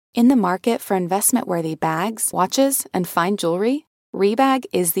In the market for investment-worthy bags, watches, and fine jewelry, Rebag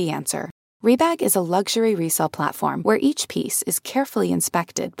is the answer. Rebag is a luxury resale platform where each piece is carefully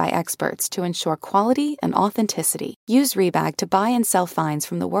inspected by experts to ensure quality and authenticity. Use Rebag to buy and sell finds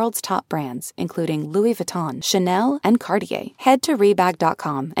from the world's top brands, including Louis Vuitton, Chanel, and Cartier. Head to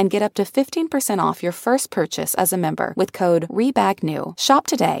Rebag.com and get up to 15% off your first purchase as a member with code REBAGNEW. Shop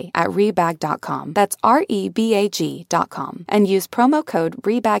today at Rebag.com. That's REBAG.com. And use promo code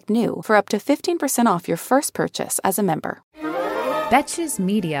REBAGNEW for up to 15% off your first purchase as a member. Betches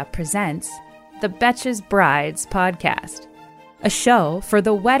Media presents the Betches Brides podcast, a show for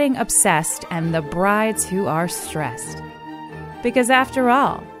the wedding obsessed and the brides who are stressed. Because after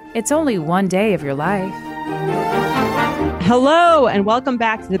all, it's only one day of your life. Hello, and welcome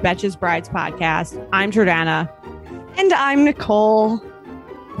back to the Betches Brides podcast. I'm Jordana. And I'm Nicole.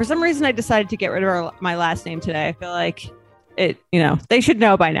 For some reason, I decided to get rid of my last name today. I feel like they should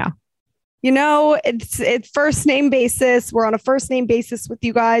know by now. You know, it's first name basis. We're on a first name basis with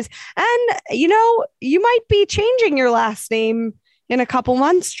you guys. And, you might be changing your last name in a couple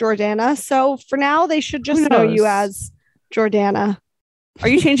months, Jordana. So for now, they should just know you as Jordana. Are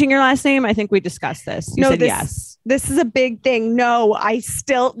you changing your last name? I think we discussed this. You said yes. This is a big thing. No,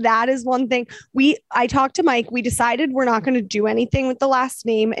 that is one thing. I talked to Mike. We decided we're not going to do anything with the last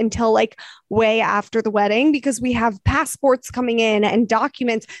name until way after the wedding, because we have passports coming in and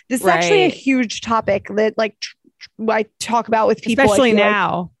documents. This is actually a huge topic that I talk about with people. Especially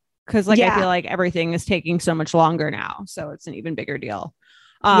now, because I feel like everything is taking so much longer now. So it's an even bigger deal.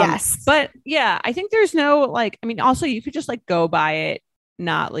 Yes. But yeah, I think there's no also you could just go by it,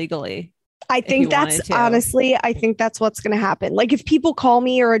 not legally. I think that's what's going to happen. If people call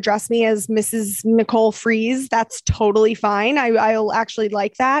me or address me as Mrs. Nicole Freeze, that's totally fine. I'll actually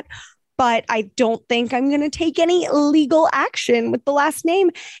like that. But I don't think I'm going to take any legal action with the last name.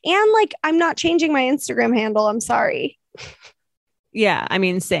 And I'm not changing my Instagram handle. I'm sorry. Yeah,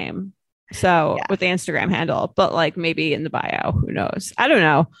 same. So with the Instagram handle, but maybe in the bio, who knows? I don't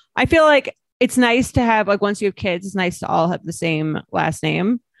know. I feel like it's nice to have once you have kids, it's nice to all have the same last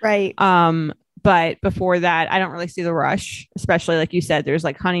name. Right. But before that, I don't really see the rush, especially like you said, there's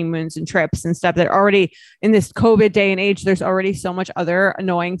honeymoons and trips and stuff that are already in this COVID day and age. There's already so much other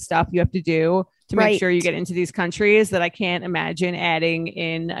annoying stuff you have to do to make sure you get into these countries that I can't imagine adding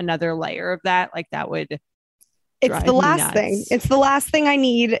in another layer of that. That would. It's the last thing. It's the last thing I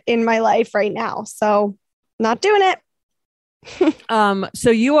need in my life right now. So not doing it.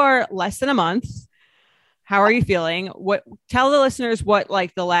 So you are less than a month. How are you feeling? Tell the listeners what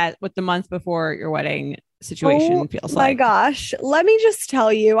the month before your wedding situation feels like. Oh my gosh. Let me just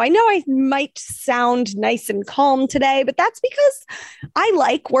tell you, I know I might sound nice and calm today, but that's because I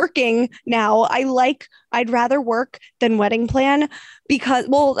like working now. I'd rather work than wedding plan because,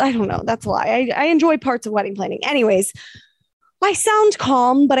 I don't know. That's a lie. I enjoy parts of wedding planning. Anyways, I sound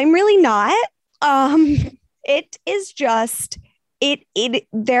calm, but I'm really not. It is just...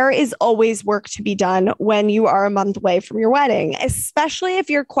 there is always work to be done when you are a month away from your wedding, especially if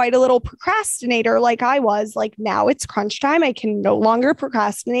you're quite a little procrastinator like I was. Now it's crunch time. I can no longer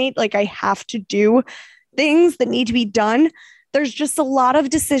procrastinate. I have to do things that need to be done. There's just a lot of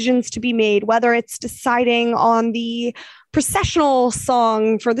decisions to be made, whether it's deciding on the processional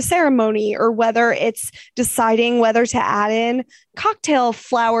song for the ceremony or whether it's deciding whether to add in cocktail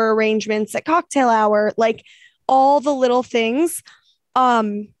flower arrangements at cocktail hour. All the little things.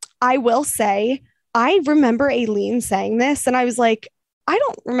 I will say, I remember Aileen saying this and I was I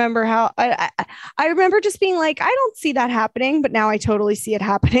don't remember how I remember just being I don't see that happening, but now I totally see it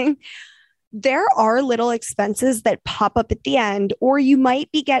happening. There are little expenses that pop up at the end, or you might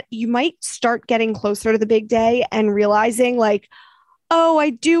start getting closer to the big day and realizing oh, I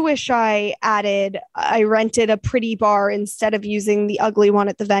do wish I rented a pretty bar instead of using the ugly one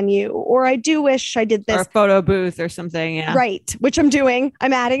at the venue. Or I do wish I did this. Or a photo booth or something. Yeah. Right. Which I'm doing.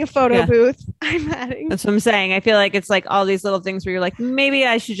 I'm adding a photo booth. That's what I'm saying. I feel like it's all these little things where you're maybe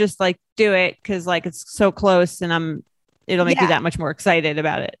I should just do it because it's so close and it'll make you that much more excited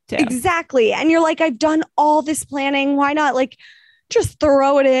about it too. Exactly. And you're I've done all this planning. Why not just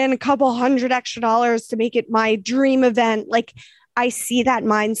throw it in a couple $100 extra to make it my dream event? I see that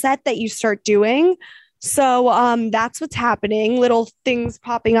mindset that you start doing. So that's what's happening. Little things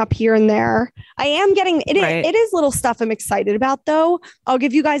popping up here and there. I am getting it. It is little stuff I'm excited about, though. I'll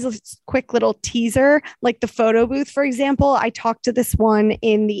give you guys a quick little teaser, the photo booth, for example. I talked to this one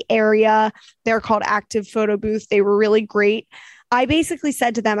in the area. They're called Active Photo Booth. They were really great. I basically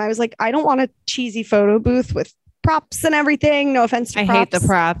said to them, I was I don't want a cheesy photo booth with props and everything. No offense to I props. hate the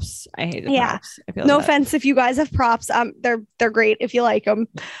props. I hate the props. I feel No that. offense if you guys have props. They're great if you like them.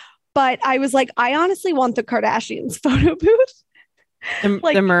 But I was like, I honestly want the Kardashians photo booth.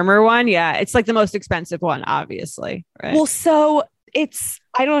 The Murmur one. Yeah. It's like the most expensive one, obviously. Right. Well, so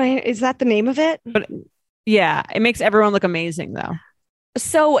I don't know, is that the name of it? But yeah, it makes everyone look amazing though.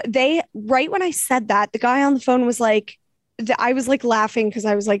 So right when I said that, the guy on the phone was like, I was like laughing because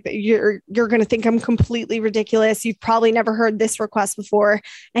I was like, you're going to think I'm completely ridiculous. You've probably never heard this request before.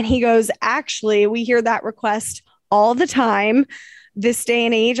 And he goes, actually, we hear that request all the time. This day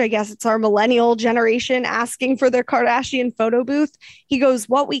and age, I guess it's our millennial generation asking for their Kardashian photo booth. He goes,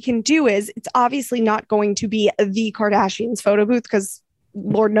 what we can do is, it's obviously not going to be the Kardashians photo booth because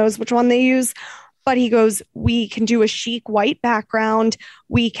Lord knows which one they use. But he goes, we can do a chic white background.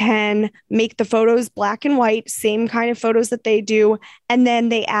 We can make the photos black and white, same kind of photos that they do. And then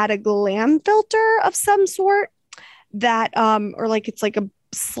they add a glam filter of some sort that, or like it's like a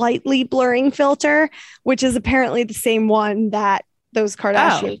slightly blurring filter, which is apparently the same one that those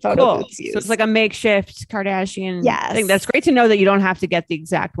Kardashian photo booths use. So it's like a makeshift Kardashian thing. Yes. That's great to know that you don't have to get the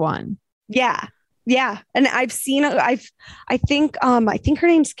exact one. Yeah. Yeah. And I think her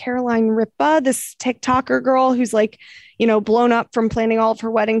name's Caroline Ripa, this TikToker girl who's like, blown up from planning all of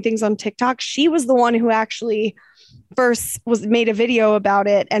her wedding things on TikTok. She was the one who actually first made a video about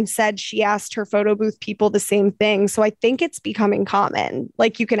it and said she asked her photo booth people the same thing. So I think it's becoming common.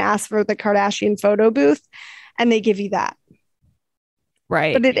 Like you can ask for the Kardashian photo booth and they give you that.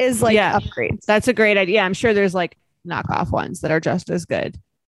 Right. But it is like upgrades. That's a great idea. I'm sure there's like knockoff ones that are just as good.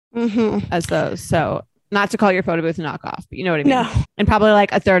 As those. So not to call your photo booth a knockoff, but you know what I mean? No. And probably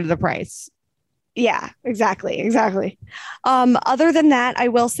like a third of the price. Yeah, exactly. Other than that, I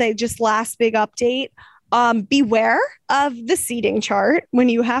will say just last big update. Beware of the seating chart when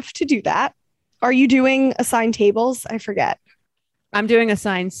you have to do that. Are you doing assigned tables? I forget. I'm doing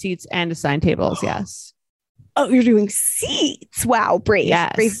assigned seats and assigned tables. Yes. Oh, you're doing seats. Wow. Brave.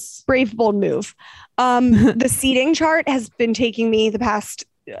 Yes. Brave, bold move. The seating chart has been taking me the past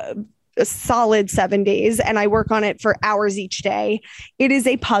a solid 7 days and I work on it for hours each day. It is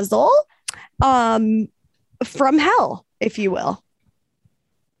a puzzle from hell, if you will.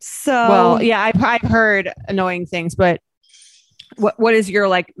 So, well, yeah, I've heard annoying things, but what is your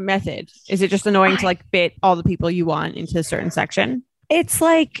like method? Is it just annoying to like fit all the people you want into a certain section? It's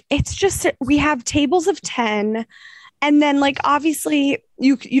just we have tables of 10. And then like, obviously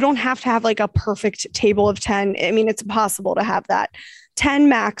you don't have to have like a perfect table of 10. I mean, it's impossible to have that. 10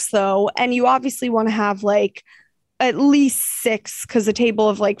 max though. And you obviously want to have like at least 6 because a table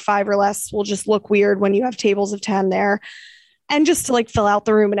of like 5 or less will just look weird when you have tables of 10 there. And just to like fill out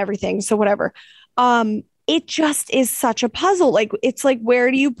the room and everything. So whatever. It just is such a puzzle. Like, it's like, where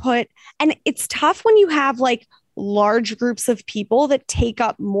do you put, and it's tough when you have like large groups of people that take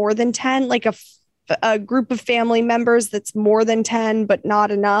up more than 10, like a group of family members that's more than 10 but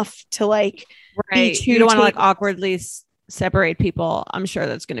not enough to like right. You don't want to like awkwardly separate people. I'm sure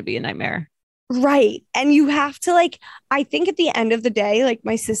that's going to be a nightmare. Right. And you have to like, I think at the end of the day, like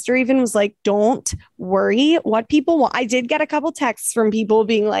my sister even was like, don't worry what people want. I did get a couple texts from people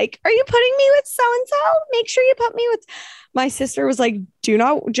being like, are you putting me with so-and-so? Make sure you put me with. My sister was like, do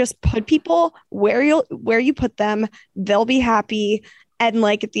not just put people where you put them. They'll be happy. And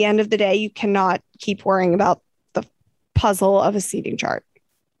like at the end of the day, you cannot keep worrying about the puzzle of a seating chart.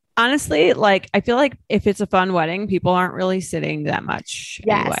 Honestly, like I feel like if it's a fun wedding, people aren't really sitting that much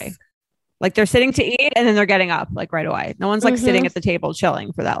anyway. Like they're sitting to eat and then they're getting up like right away. No one's like sitting at the table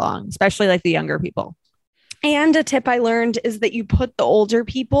chilling for that long, especially like the younger people. And a tip I learned is that you put the older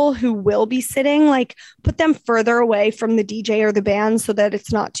people who will be sitting, like put them further away from the DJ or the band so that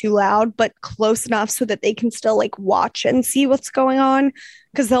it's not too loud, but close enough so that they can still like watch and see what's going on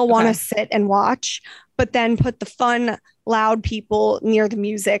because they'll want to sit and watch. But then put the fun, loud people near the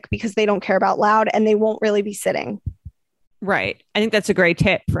music because they don't care about loud and they won't really be sitting. Right. I think that's a great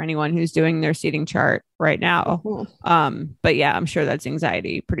tip for anyone who's doing their seating chart right now. But yeah, I'm sure that's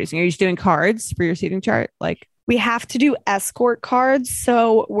anxiety producing. Are you just doing cards for your seating chart? Like we have to do escort cards.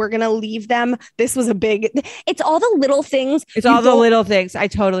 So we're going to leave them. This was it's all the little things. It's all the little things. I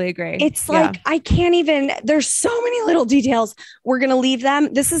totally agree. It's like, I can't even, there's so many little details. We're going to leave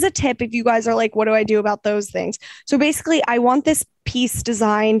them. This is a tip. If you guys are like, what do I do about those things? So basically I want this piece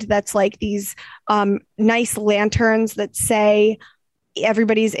designed that's like these nice lanterns that say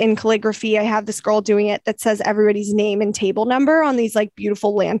everybody's in calligraphy. I have this girl doing it that says everybody's name and table number on these like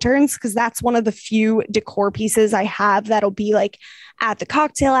beautiful lanterns because that's one of the few decor pieces I have that'll be like at the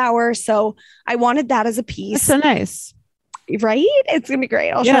cocktail hour. So I wanted that as a piece. That's so nice. Right? It's gonna be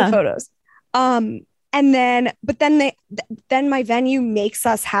great. I'll show photos. And then, but then then my venue makes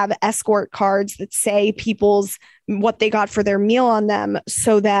us have escort cards that say people's what they got for their meal on them,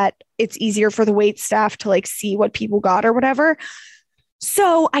 so that it's easier for the wait staff to like see what people got or whatever.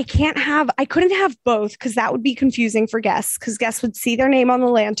 So I couldn't have both, because that would be confusing for guests, because guests would see their name on the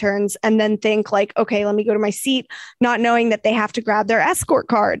lanterns and then think like, okay, let me go to my seat, not knowing that they have to grab their escort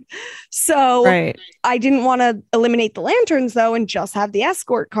card. So I didn't want to eliminate the lanterns though, and just have the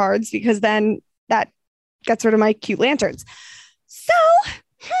escort cards, because then that gets rid of my cute lanterns. So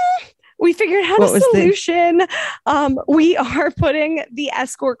we figured out a solution. We are putting the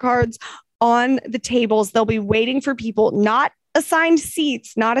escort cards on the tables. They'll be waiting for people, not assigned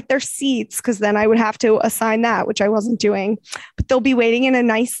seats, not at their seats, because then I would have to assign that, which I wasn't doing. But they'll be waiting in a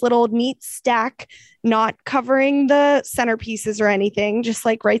nice little neat stack, not covering the centerpieces or anything, just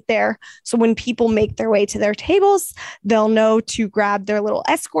like right there. So when people make their way to their tables, they'll know to grab their little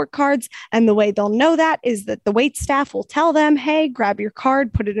escort cards. And the way they'll know that is that the wait staff will tell them, hey, grab your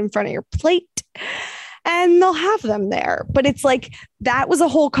card, put it in front of your plate, and they'll have them there. But it's like, that was a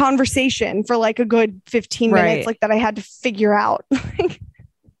whole conversation for like a good 15 minutes, like that I had to figure out.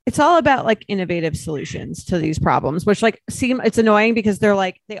 It's all about like innovative solutions to these problems, which like it's annoying because they're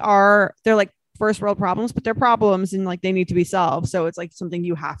like first world problems, but they're problems and like they need to be solved. So it's like something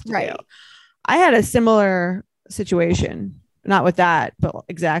you have to do. I had a similar situation, not with that, but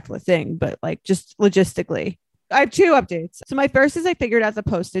exactly thing, but like just logistically. I have two updates. So my first is I figured out the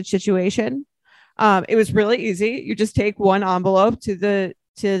postage situation. It was really easy. You just take one envelope to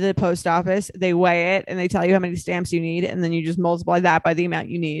the post office, they weigh it and they tell you how many stamps you need. And then you just multiply that by the amount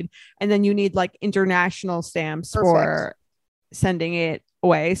you need. And then you need like international stamps for sending it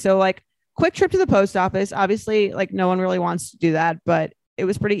away. So like quick trip to the post office. Obviously, like no one really wants to do that, but it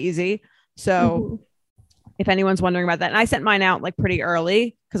was pretty easy. So if anyone's wondering about that, and I sent mine out like pretty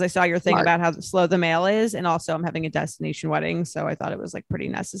early because I saw your thing about how slow the mail is. And also I'm having a destination wedding. So I thought it was like pretty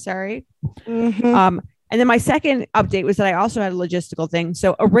necessary. And then my second update was that I also had a logistical thing.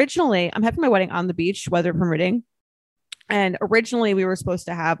 So originally I'm having my wedding on the beach, weather permitting. And originally we were supposed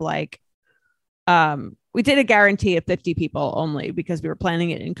to have like, we did a guarantee of 50 people only because we were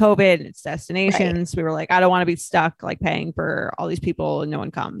planning it in COVID and it's destinations. We were like, I don't want to be stuck like paying for all these people and no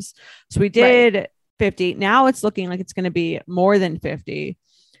one comes. So we did 50. Now it's looking like it's going to be more than 50.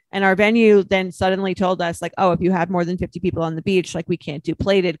 And our venue then suddenly told us like, oh, if you have more than 50 people on the beach, like we can't do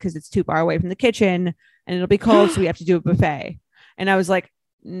plated because it's too far away from the kitchen and it'll be cold. So we have to do a buffet. And I was like,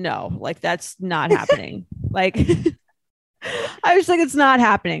 no, like that's not happening. Like I was like, it's not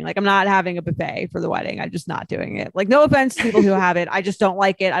happening. Like I'm not having a buffet for the wedding. I'm just not doing it. Like no offense to people who have it. I just don't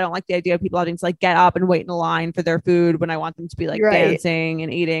like it. I don't like the idea of people having to like get up and wait in a line for their food when I want them to be like dancing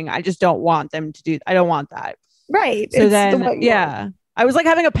and eating. I just don't want them to do. I don't want that. Right. So then, I was like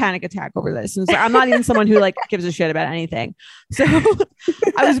having a panic attack over this. And so I'm not even someone who like gives a shit about anything. So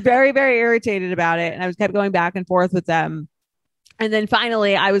I was very, very irritated about it. And I was kept going back and forth with them. And then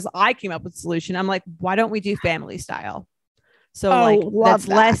finally I came up with a solution. I'm like, why don't we do family style? So that's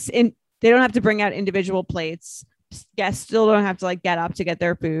less in, they don't have to bring out individual plates. Guests still don't have to like get up to get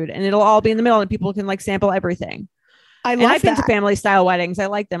their food and it'll all be in the middle and people can like sample everything. I've been to family style weddings. I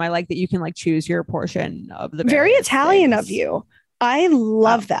like them. I like that you can like choose your portion of the very Italian things. Of you. I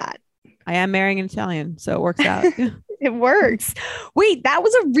love that. I am marrying an Italian, so it works out. It works. Wait, that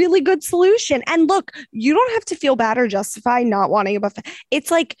was a really good solution. And look, you don't have to feel bad or justify not wanting a buffet.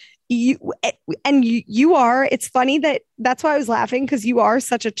 It's like you are. It's funny that's why I was laughing because you are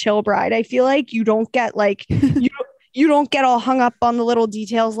such a chill bride. I feel like you don't get like you don't get all hung up on the little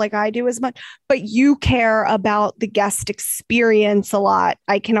details like I do as much, but you care about the guest experience a lot.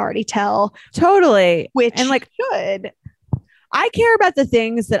 I can already tell. Totally. Which and like should. I care about the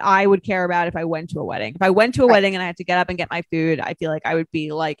things that I would care about if I went to a wedding. If I went to a wedding and I had to get up and get my food, I feel like I would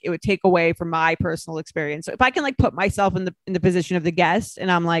be like, it would take away from my personal experience. So if I can like put myself in the position of the guest and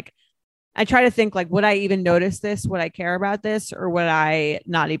I'm like, I try to think like, would I even notice this? Would I care about this? Or would I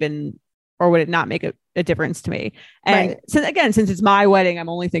not even, or would it not make a difference to me? And since it's my wedding, I'm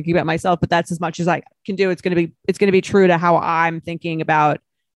only thinking about myself, but that's as much as I can do. It's going to be true to how I'm thinking about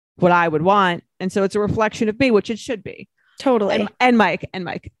what I would want. And so it's a reflection of me, which it should be. Totally. And Mike,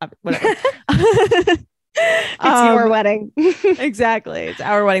 whatever. It's your wedding. Exactly. It's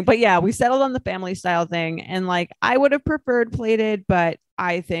our wedding. But yeah, we settled on the family style thing. And like, I would have preferred plated, but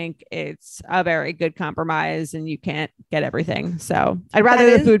I think it's a very good compromise and you can't get everything. So I'd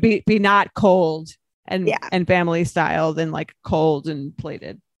rather the food be not cold and family style than like cold and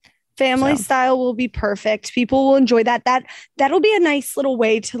plated. Family style will be perfect. People will enjoy that. That'll be a nice little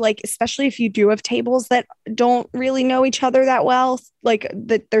way to like, especially if you do have tables that don't really know each other that well, like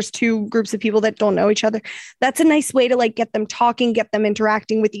that there's two groups of people that don't know each other. That's a nice way to like get them talking, get them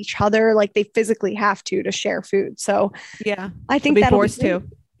interacting with each other. Like they physically have to share food. So yeah, I think that'll that'll be forced too.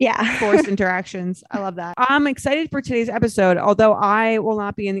 Yeah. Forced interactions. I love that. I'm excited for today's episode. Although I will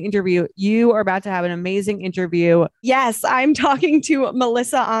not be in the interview, you are about to have an amazing interview. Yes, I'm talking to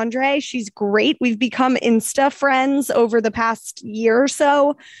Melissa Andre. She's great. We've become Insta friends over the past year or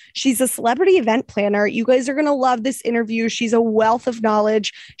so. She's a celebrity event planner. You guys are going to love this interview. She's a wealth of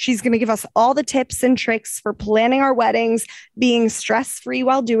knowledge. She's going to give us all the tips and tricks for planning our weddings, being stress-free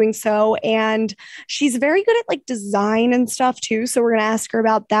while doing so. And she's very good at like design and stuff too. So we're going to ask her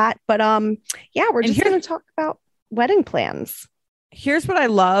about that. But yeah, we're just going to talk about wedding plans. Here's what I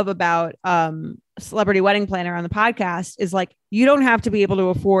love about celebrity wedding planner on the podcast is like, you don't have to be able to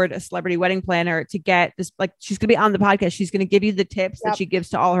afford a celebrity wedding planner to get this. Like she's going to be on the podcast. She's going to give you the tips that she gives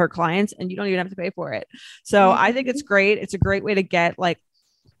to all her clients and you don't even have to pay for it. So I think it's great. It's a great way to get like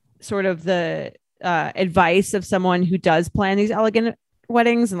sort of the advice of someone who does plan these elegant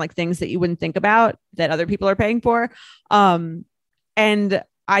weddings and like things that you wouldn't think about that other people are paying for. And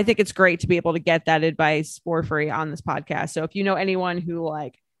I think it's great to be able to get that advice for free on this podcast. So if you know anyone who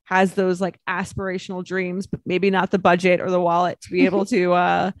like has those like aspirational dreams, but maybe not the budget or the wallet to be able to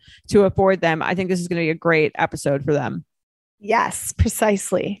afford them, I think this is going to be a great episode for them. Yes,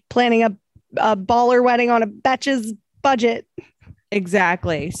 precisely. Planning a baller wedding on a Betches budget.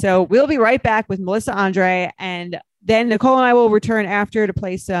 Exactly. So we'll be right back with Melissa Andre, and then Nicole and I will return after to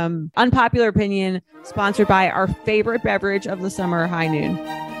play some unpopular opinion, sponsored by our favorite beverage of the summer, High Noon.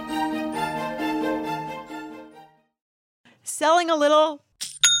 Selling a little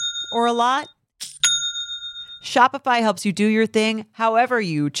or a lot? Shopify helps you do your thing however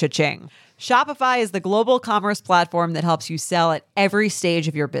you cha-ching. Shopify is the global commerce platform that helps you sell at every stage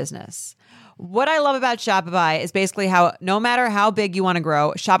of your business. What I love about Shopify is basically how no matter how big you want to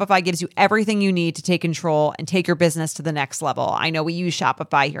grow, Shopify gives you everything you need to take control and take your business to the next level. I know we use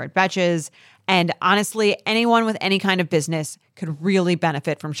Shopify here at Betches, and honestly, anyone with any kind of business could really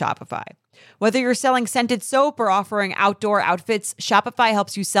benefit from Shopify. Whether you're selling scented soap or offering outdoor outfits, Shopify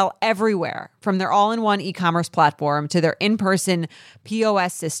helps you sell everywhere, from their all-in-one e-commerce platform to their in-person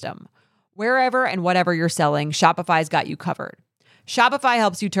POS system. Wherever and whatever you're selling, Shopify's got you covered. Shopify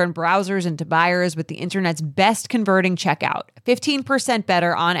helps you turn browsers into buyers with the internet's best converting checkout, 15%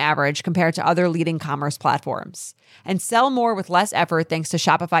 better on average compared to other leading commerce platforms. And sell more with less effort thanks to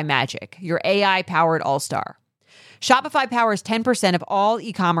Shopify Magic, your AI-powered all-star. Shopify powers 10% of all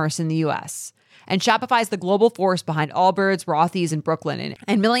e-commerce in the US. And Shopify is the global force behind Allbirds, Rothy's, and Brooklinen,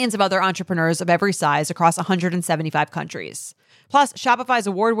 and millions of other entrepreneurs of every size across 175 countries. Plus, Shopify's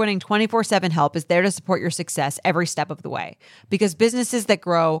award-winning 24/7 help is there to support your success every step of the way. Because businesses that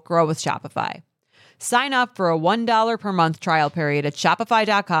grow, grow with Shopify. Sign up for a $1 per month trial period at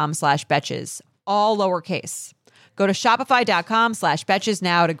shopify.com/betches, all lowercase. Go to shopify.com/betches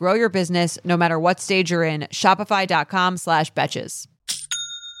now to grow your business no matter what stage you're in. Shopify.com/betches.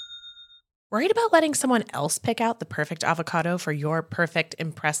 Worried about letting someone else pick out the perfect avocado for your perfect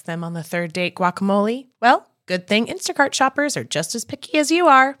impress them on the third date guacamole? Well, good thing Instacart shoppers are just as picky as you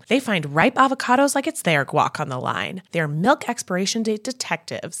are. They find ripe avocados like it's their guac on the line. They're milk expiration date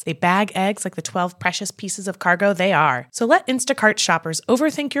detectives. They bag eggs like the 12 precious pieces of cargo they are. So let Instacart shoppers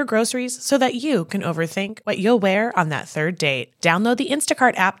overthink your groceries so that you can overthink what you'll wear on that third date. Download the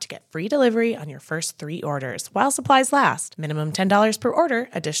Instacart app to get free delivery on your first 3 orders while supplies last. Minimum $10 per order.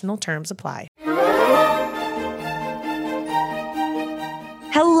 Additional terms apply.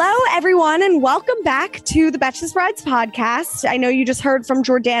 Hello, everyone, and welcome back to the Betches Brides podcast. I know you just heard from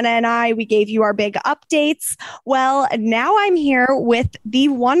Jordana and I. We gave you our big updates. Well, now I'm here with the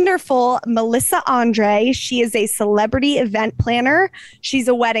wonderful Melissa Andre. She is a celebrity event planner. She's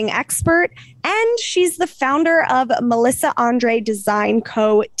a wedding expert, and she's the founder of Melissa Andre Design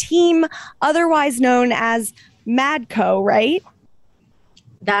Co. team, otherwise known as Madco, right?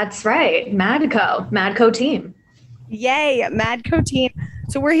 That's right. Madco team. Yay, Madco team.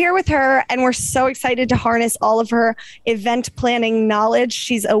 So we're here with her and we're so excited to harness all of her event planning knowledge.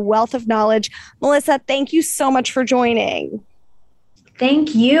 She's a wealth of knowledge. Melissa, thank you so much for joining.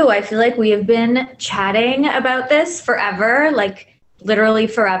 Thank you. I feel like we have been chatting about this forever, like literally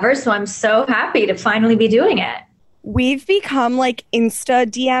forever. So I'm so happy to finally be doing it. We've become like Insta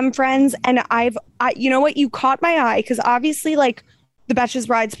DM friends, and you know what? You caught my eye because obviously like the Betches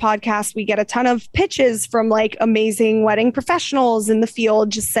Brides podcast, we get a ton of pitches from like amazing wedding professionals in the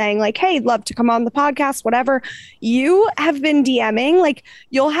field just saying like, hey, love to come on the podcast, whatever. You have been DMing, like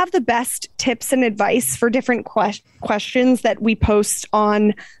you'll have the best tips and advice for different questions that we post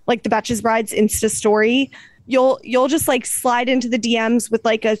on like the Betches Brides Insta story. You'll just like slide into the DMs with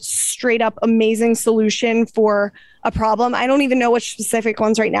like a straight up amazing solution for a problem. I don't even know which specific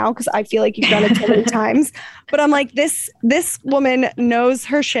ones right now because I feel like you've done it so many times. But I'm like, this woman knows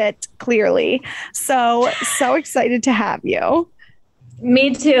her shit clearly. So excited to have you.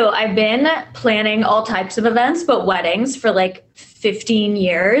 Me too. I've been planning all types of events, but weddings for like 15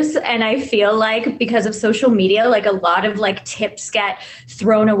 years. And I feel like because of social media, like a lot of like tips get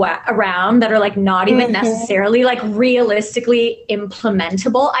thrown around that are like not even necessarily like realistically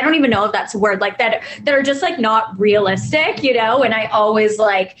implementable. I don't even know if that's a word, like that are just like not realistic, you know? And I always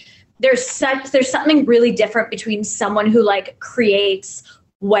like, there's something really different between someone who like creates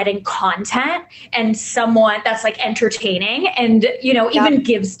wedding content and someone that's like entertaining and, you know, even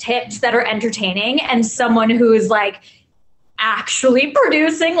gives tips that are entertaining, and someone who is like actually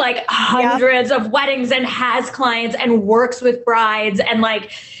producing like hundreds of weddings and has clients and works with brides and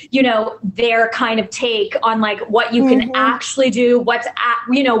like, you know, their kind of take on like what you can actually do, what's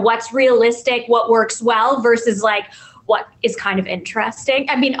realistic, what works well versus like what is kind of interesting.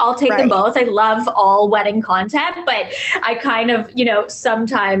 I mean, I'll take them both. I love all wedding content, but I kind of, you know,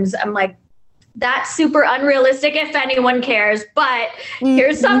 sometimes I'm like, that's super unrealistic if anyone cares, but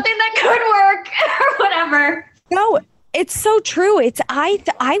here's something that could work or whatever. No, it's so true. I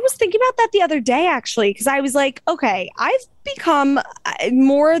was thinking about that the other day, actually, because I was like, okay, I've become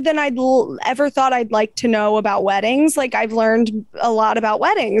more than I'd ever thought I'd like to know about weddings. Like I've learned a lot about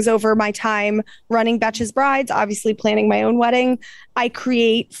weddings over my time running Betches Brides, obviously planning my own wedding. I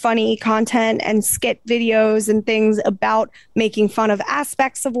create funny content and skit videos and things about making fun of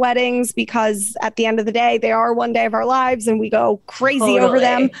aspects of weddings, because at the end of the day, they are one day of our lives and we go crazy over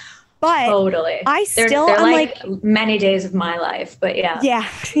them. But totally. They're I'm like many days of my life, but yeah,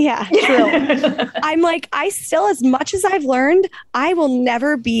 true. I'm like, I still, as much as I've learned, I will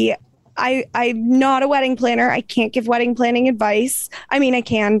never be, I'm not a wedding planner. I can't give wedding planning advice. I mean, I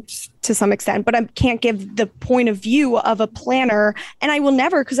can to some extent, but I can't give the point of view of a planner, and I will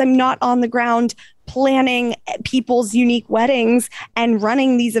never, because I'm not on the ground planning people's unique weddings and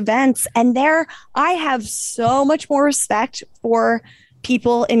running these events. And I have so much more respect for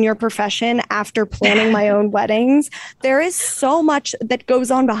people in your profession after planning my own weddings. There is so much that goes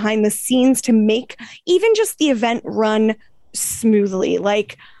on behind the scenes to make even just the event run smoothly,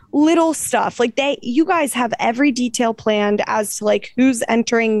 like little stuff like you guys have every detail planned as to like who's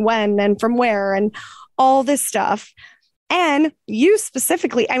entering when and from where and all this stuff. And you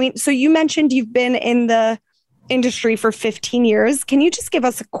specifically, I mean, so you mentioned you've been in the industry for 15 years. Can you just give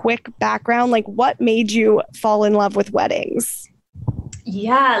us a quick background? Like what made you fall in love with weddings?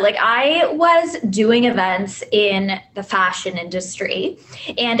 Yeah, like I was doing events in the fashion industry.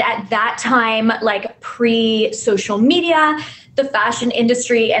 And at that time, like pre-social media, the fashion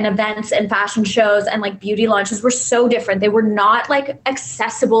industry and events and fashion shows and like beauty launches were so different. They were not like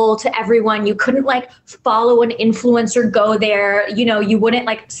accessible to everyone. You couldn't like follow an influencer, go there. You know, you wouldn't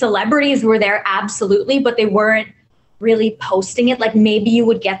like, celebrities were there, absolutely, but they weren't really posting it. Like maybe you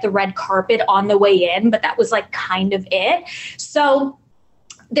would get the red carpet on the way in, but that was like kind of it. So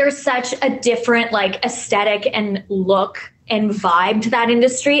there's such a different like aesthetic and look and vibe to that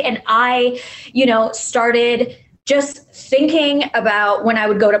industry. And I, you know, started just thinking about when I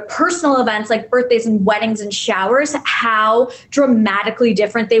would go to personal events like birthdays and weddings and showers, how dramatically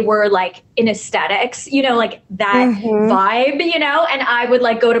different they were like in aesthetics, you know, like that vibe, you know, and I would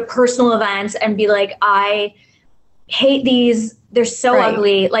like go to personal events and be like, I hate these. They're so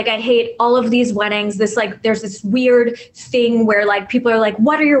ugly. Like I hate all of these weddings. This like, there's this weird thing where like people are like,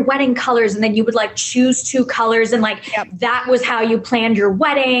 what are your wedding colors? And then you would like choose 2 colors and like, that was how you planned your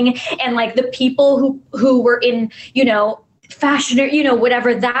wedding. And like the people who were in, you know, fashion or, you know,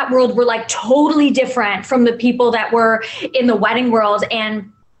 whatever that world were like totally different from the people that were in the wedding world.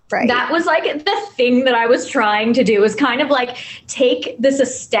 And that was like the thing that I was trying to do, was kind of like take this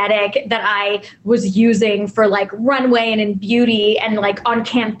aesthetic that I was using for like runway and in beauty and like on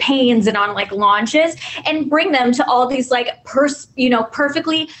campaigns and on like launches, and bring them to all these like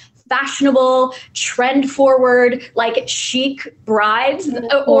perfectly fashionable, trend forward, like chic brides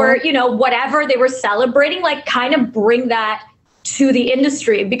or, you know, whatever they were celebrating, like kind of bring that to the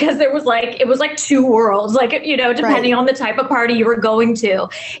industry, because it was like two worlds, like, you know, depending on the type of party you were going to.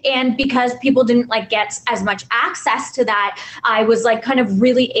 And because people didn't like get as much access to that, I was like kind of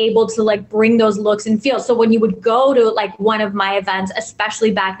really able to like bring those looks and feels. So when you would go to like one of my events,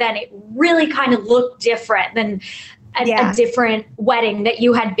 especially back then, it really kind of looked different than a different wedding that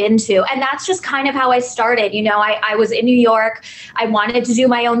you had been to. And that's just kind of how I started. You know, I was in New York. I wanted to do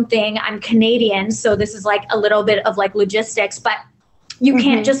my own thing. I'm Canadian, so this is like a little bit of like logistics, but you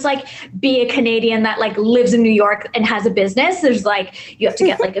can't just like be a Canadian that like lives in New York and has a business. There's like, you have to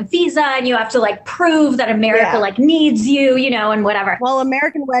get like a visa, and you have to like prove that America like needs you, you know, and whatever. Well,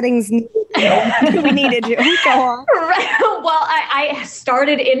 American weddings needed you. We needed you. Go on. Right. Well, I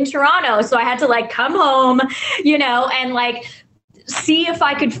started in Toronto, so I had to like come home, you know, and like see if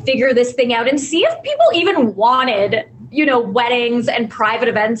I could figure this thing out and see if people even wanted, you know, weddings and private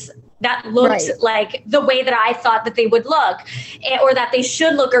events that looked like the way that I thought that they would look, or that they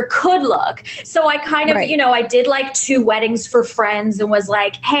should look or could look. So I kind of, you know, I did like 2 weddings for friends and was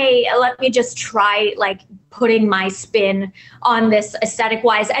like, hey, let me just try like putting my spin on this aesthetic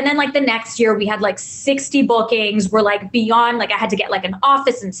wise. And then like the next year we had like 60 bookings. We're like beyond, like I had to get like an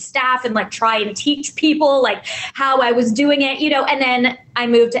office and staff and like try and teach people like how I was doing it, you know, and then I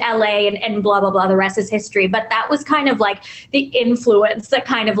moved to LA and blah, blah, blah. The rest is history. But that was kind of like the influence that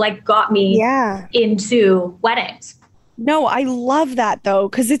kind of like got me into weddings. No, I love that though,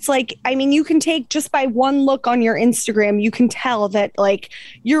 because it's like, I mean, you can take just by one look on your Instagram, you can tell that like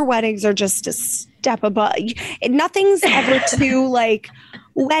your weddings are just a step above. Nothing's ever too like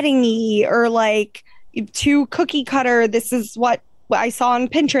wedding-y or like too cookie cutter. This is what I saw on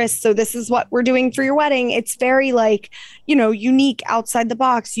Pinterest, so this is what we're doing for your wedding. It's very like, you know, unique, outside the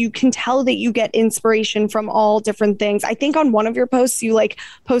box. You can tell that you get inspiration from all different things. I think on one of your posts, you like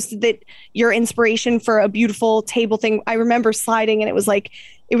posted that your inspiration for a beautiful table thing, I remember sliding, and it was like,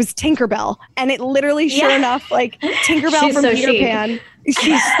 it was Tinkerbell. And it literally, sure enough, like Tinkerbell She's from so Peter chic. Pan.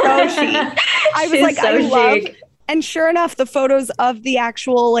 She's so chic. I was She's like, so I love. chic. And sure enough, the photos of the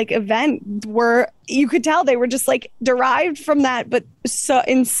actual like event were, you could tell they were just like derived from that, but so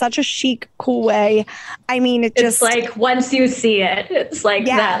in such a chic, cool way. I mean, It's like once you see it, it's like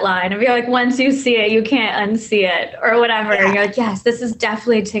that line. If you're like, once you see it, you can't unsee it or whatever. And you're like, yes, this is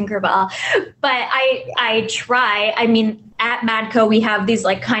definitely Tinkerbell. But I try, I mean, at Madco, we have these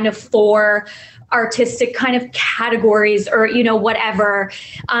like kind of 4 artistic kind of categories or, you know, whatever,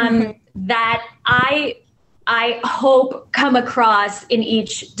 that I hope come across in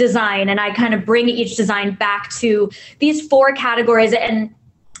each design, and I kind of bring each design back to these 4 categories, and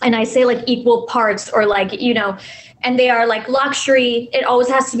I say like equal parts, or like, you know, and they are like luxury. It always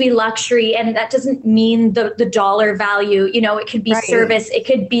has to be luxury, and that doesn't mean the dollar value. You know, it could be service. It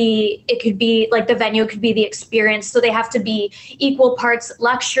could be like the venue. It could be the experience. So they have to be equal parts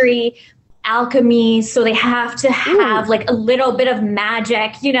luxury, alchemy, so they have to have like a little bit of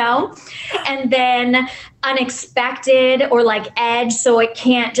magic, you know, and then unexpected or like edge, so it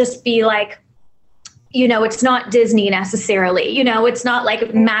can't just be like, you know, it's not Disney necessarily, you know, it's not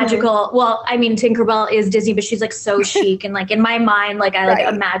like magical. Well, I mean, Tinkerbell is Disney, but she's like so chic. And like in my mind, like I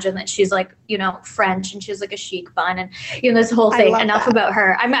like imagine that she's like, you know, French, and she's like a chic bun, and, you know, this whole thing. Enough about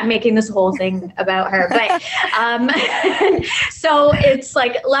her. I'm not making this whole thing about her, but so it's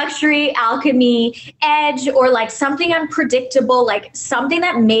like luxury, alchemy, edge, or like something unpredictable, like something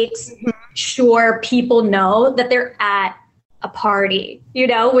that makes sure people know that they're at a party, you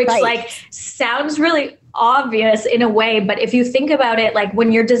know, which like sounds really obvious in a way. But if you think about it, like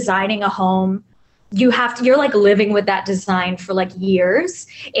when you're designing a home, you're like living with that design for like years.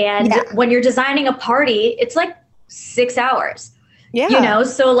 And when you're designing a party, it's like 6 hours, you know?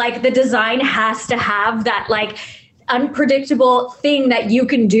 So like the design has to have that like unpredictable thing that you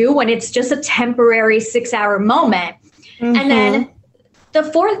can do when it's just a temporary 6-hour moment. And then the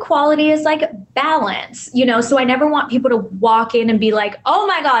 4th quality is like balance, you know, so I never want people to walk in and be like, oh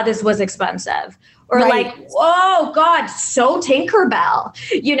my God, this was expensive. Or like, oh God, so Tinkerbell,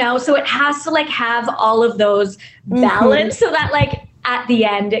 you know, so it has to like have all of those balance so that like at the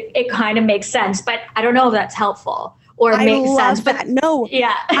end, it kind of makes sense. But I don't know if that's helpful or makes sense. But no,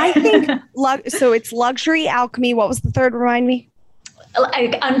 I think, so it's luxury, alchemy. What was the 3rd? Remind me.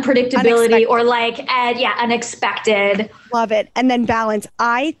 Like unpredictability or like unexpected. Love it. And then balance.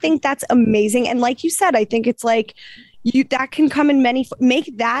 I think that's amazing. And like you said, I think it's like that can come in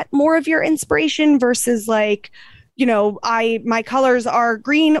make that more of your inspiration versus like, you know, my colors are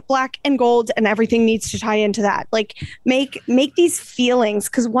green, black, and gold, and everything needs to tie into that. Like make these feelings,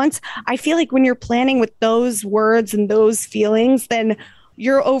 because once I feel like when you're planning with those words and those feelings, then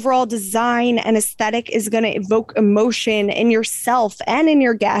your overall design and aesthetic is going to evoke emotion in yourself and in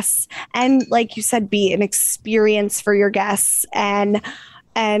your guests. And like you said, be an experience for your guests. And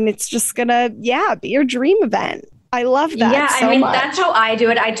it's just going to, be your dream event. I love that. Yeah, so I mean, much. that's how I do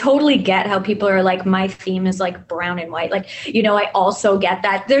it. I totally get how people are like, my theme is like brown and white. Like, I also get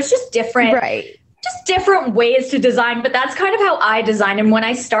that. There's just different ways to design, but that's kind of how I design. And when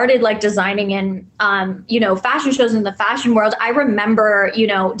I started like designing in, fashion shows in the fashion world, I remember,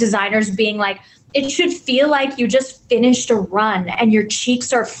 designers being like, it should feel like you just finished a run and your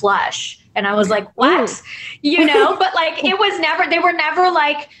cheeks are flush. And I was like, what? But like, they were never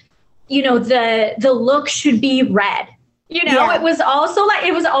like, the look should be red. It was also like,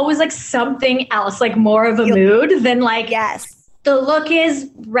 it was always like something else, like more of a mood than like, the look is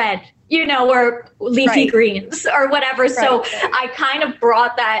red, or leafy greens or whatever. So I kind of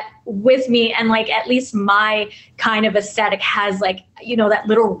brought that with me, and like, at least my kind of aesthetic has like, that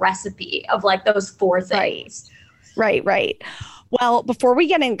little recipe of like those 4 things. Right. Well, before we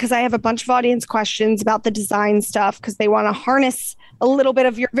get in, because I have a bunch of audience questions about the design stuff, because they want to harness a little bit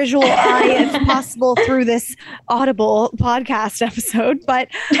of your visual eye if possible through this audible podcast episode, but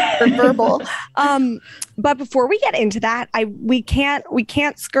or verbal. But before we get into that, we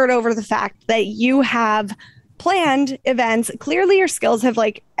can't skirt over the fact that you have planned events. Clearly your skills have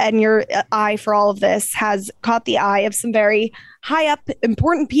and your eye for all of this has caught the eye of some very high up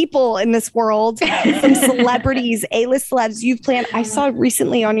important people in this world, some celebrities, A-list celebs. You've planned, I saw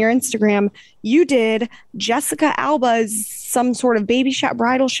recently on your Instagram, you did Jessica Alba's some sort of baby shower,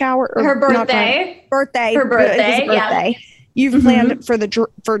 bridal shower, or her birthday. Her birthday. Yeah. You've planned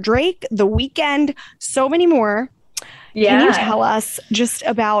for Drake, The Weeknd, so many more. Yeah. Can you tell us just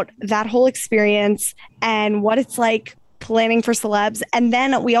about that whole experience and what it's like planning for celebs? And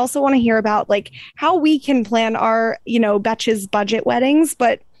then we also want to hear about like how we can plan our, Betches budget weddings,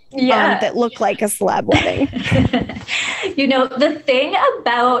 but that look like a celeb wedding. The thing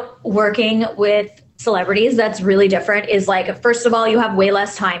about working with celebrities that's really different is like, first of all, you have way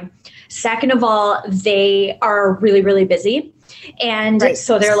less time. Second of all, they are really, really busy. And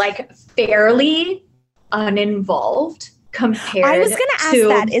so they're like fairly uninvolved compared to... I was going to ask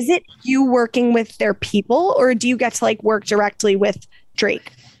that. Is it you working with their people, or do you get to like work directly with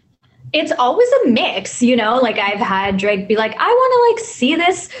Drake? It's always a mix, like I've had Drake be like, I want to like see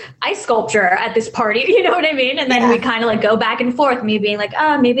this ice sculpture at this party, you know what I mean? And then we kind of like go back and forth, me being like,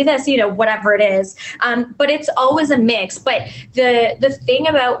 maybe this, whatever it is. But it's always a mix. But the thing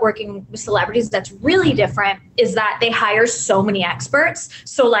about working with celebrities that's really different is that they hire so many experts.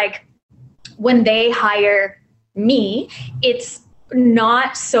 So like when they hire me, it's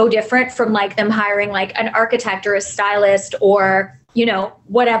not so different from like them hiring like an architect or a stylist or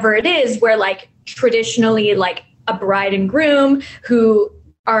whatever it is, where like traditionally like a bride and groom who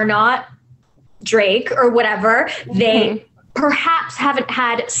are not Drake or whatever, they perhaps haven't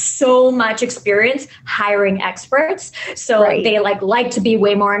had so much experience hiring experts. So they like to be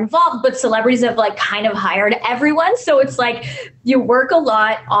way more involved, but celebrities have like kind of hired everyone. So it's like you work a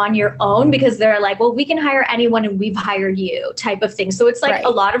lot on your own because they're like, well, we can hire anyone and we've hired you type of thing. So it's like a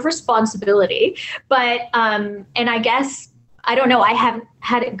lot of responsibility, but, and I guess, I don't know, I haven't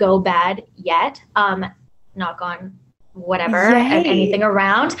had it go bad yet. Knock on whatever and anything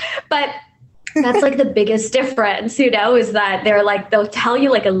around, but that's like the biggest difference, is that they're like, they'll tell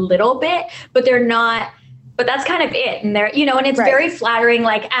you like a little bit, but they're not, but that's kind of it. And they're, and it's very flattering,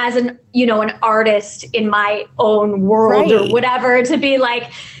 like as an, an artist in my own world or whatever, to be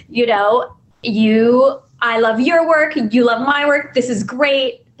like, I love your work. You love my work. This is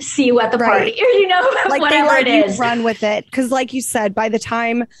great. See you at the party, like whatever they it is. Run with it. Cause like you said, by the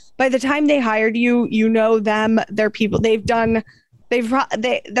time they hired you, them, they're people they're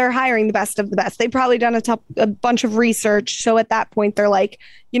hiring the best of the best. They've probably done a bunch of research. So at that point they're like,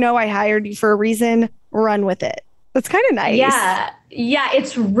 I hired you for a reason, run with it. That's kind of nice. Yeah.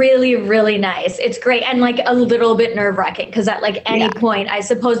 It's really, really nice. It's great. And like a little bit nerve wracking because at like any point, I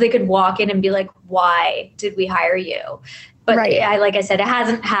suppose they could walk in and be like, why did we hire you? But like I said, it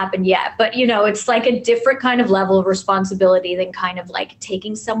hasn't happened yet. But, it's like a different kind of level of responsibility than kind of like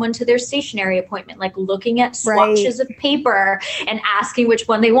taking someone to their stationery appointment, like looking at swatches of paper and asking which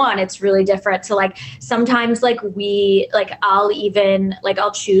one they want. It's really different. So like sometimes like I'll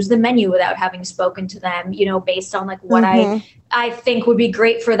choose the menu without having spoken to them, based on like what I I think would be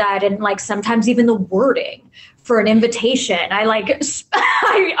great for that. And like sometimes even the wording for an invitation, I like,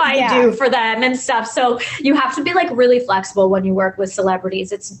 I do for them and stuff. So you have to be like really flexible when you work with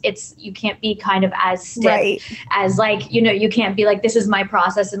celebrities. It's, you can't be kind of as stiff as like, you know, you can't be like, this is my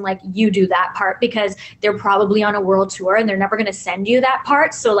process and like, you do that part, because they're probably on a world tour and they're never going to send you that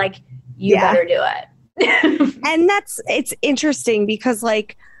part. So like, you better do it. And it's interesting because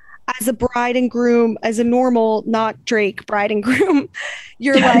like, as a bride and groom, as a normal, not Drake, bride and groom,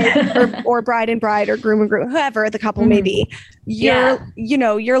 you're like, or bride and bride or groom and groom, whoever the couple may be, you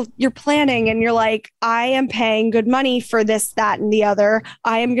know, you're planning and you're like, I am paying good money for this, that, and the other.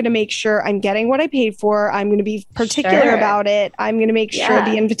 I am going to make sure I'm getting what I paid for. I'm going to be particular about it. I'm going to make sure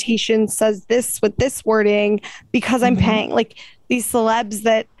the invitation says this with this wording because I'm paying. Like these celebs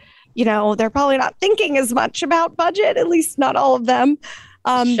that, you know, they're probably not thinking as much about budget, at least not all of them.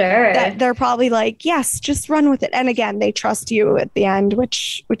 That they're probably like, yes, just run with it. And again, they trust you at the end,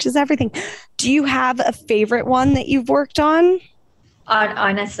 which is everything. Do you have a favorite one that you've worked on?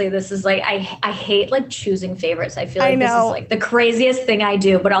 Honestly, this is like, I hate like choosing favorites. I feel like this is like the craziest thing I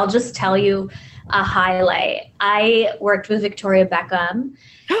do, but I'll just tell you a highlight. I worked with Victoria Beckham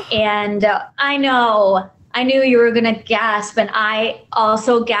and I knew you were going to gasp, and I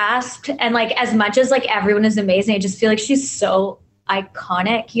also gasped. And like, as much as like everyone is amazing, I just feel like she's so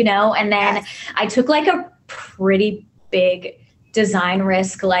iconic, you know? And then I took like a pretty big design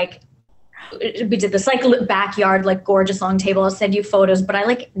risk. Like we did this like backyard, like gorgeous long table. I'll send you photos, but I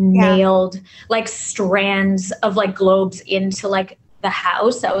like nailed like strands of like globes into like the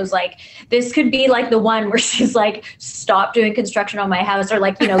house. I was like, this could be like the one where she's like, stop doing construction on my house. Or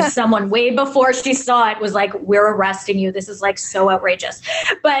like, you know, someone way before she saw it was like, we're arresting you. This is like so outrageous.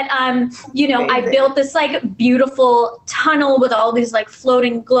 But, you know, I built this like beautiful tunnel with all these like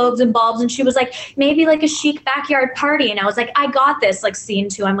floating globes and bulbs. And she was like, maybe like a chic backyard party. And I was like, I got this. Like scene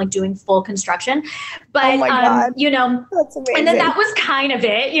 2, I'm like doing full construction. But, you know, and then that was kind of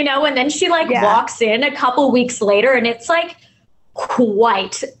it, you know, and then she like walks in a couple weeks later and it's like,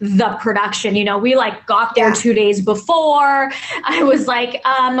 quite the production. You know, we like got there 2 days before. I was like,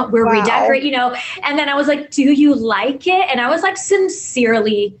 we're redecorating, you know, and then I was like, do you like it? And I was like,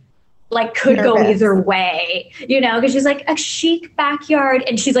 sincerely, like could go either way, you know, because she's like a chic backyard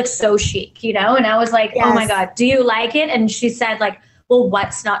and she's like so chic, you know, and I was like, oh my God, do you like it? And she said like, well,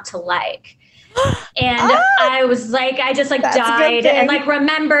 what's not to like? And I was like, I just like died and like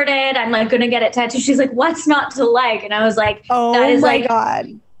remembered it. I'm like going to get it tattooed. She's like, what's not to like? And I was like, that is like,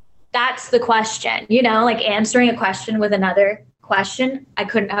 that's the question, you know, like answering a question with another question. I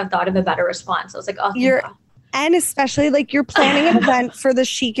couldn't have thought of a better response. I was like, oh, and especially like you're planning an event for the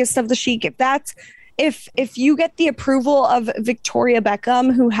chicest of the chic. If you get the approval of Victoria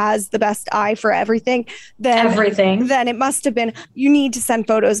Beckham, who has the best eye for everything, then it must have been, you need to send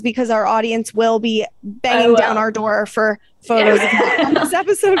photos because our audience will be banging down our door for photos when this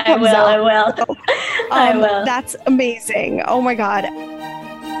episode comes out. I will. So, I will. That's amazing. Oh my God.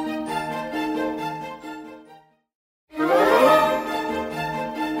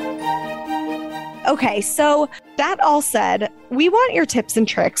 Okay, so that all said, we want your tips and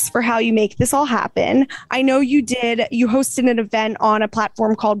tricks for how you make this all happen. I know you hosted an event on a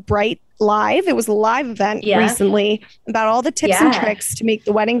platform called Bright Live. It was a live event recently about all the tips and tricks to make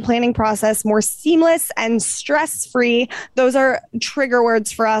the wedding planning process more seamless and stress-free. Those are trigger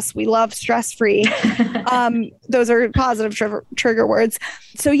words for us. We love stress-free. Those are positive trigger words.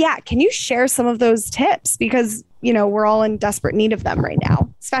 So yeah, can you share some of those tips? Because, you know, we're all in desperate need of them right now,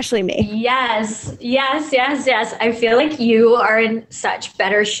 especially me. Yes. I feel like you are in such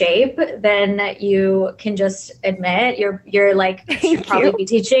better shape than you can just admit. You're like, you should probably be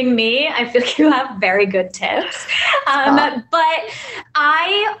teaching me. I feel like you have very good tips. But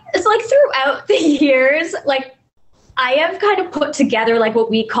it's like throughout the years, like I have kind of put together like what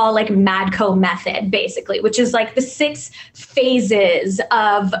we call like Madco method, basically, which is like the 6 phases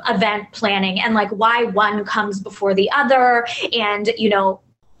of event planning and like why one comes before the other. And, you know,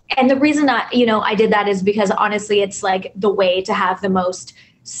 and the reason that, you know, I did that is because honestly, it's like the way to have the most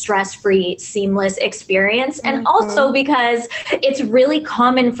stress-free, seamless experience. And also because it's really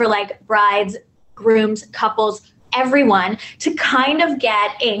common for like brides, grooms, couples, everyone to kind of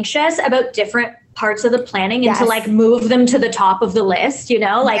get anxious about different parts of the planning and to like move them to the top of the list, you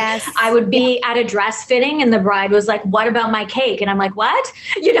know, like I would be at a dress fitting and the bride was like, what about my cake? And I'm like, what?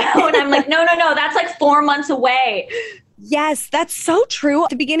 You know, and I'm like, no, that's like 4 months away. Yes, that's so true.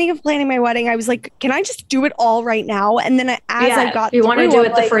 At the beginning of planning my wedding, I was like, can I just do it all right now? And then I got you want to do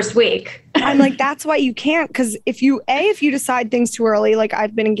it the first week. I'm like, that's why you can't. Because if you decide things too early, like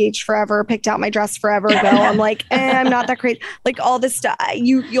I've been engaged forever, picked out my dress forever ago, I'm like, I'm not that crazy. Like all this stuff,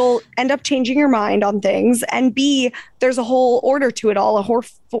 you'll end up changing your mind on things. And B, there's a whole order to it all, a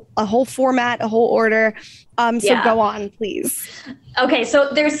whole format, a whole order. So go on, please. Okay, so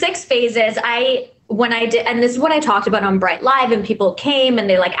there's 6 phases. When I did, and this is what I talked about on Bright Live, and people came and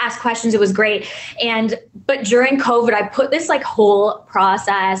they like asked questions. It was great. But during COVID, I put this like whole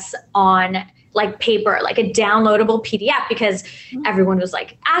process on like paper, like a downloadable PDF, because everyone was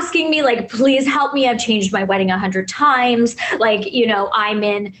like asking me, like, please help me. I've changed my wedding 100 times. Like, I'm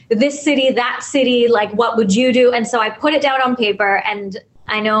in this city, that city, like, what would you do? And so I put it down on paper, and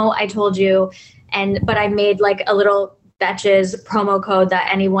I know I told you, but I made like a little Betches promo code that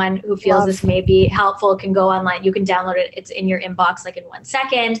anyone who feels this may be helpful can go online. You can download it. It's in your inbox like in 1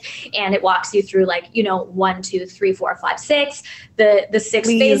 second, and it walks you through like 1, 2, 3, 4, 5, 6, the 6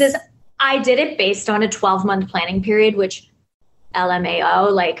 phases. I did it based on a 12-month planning period, which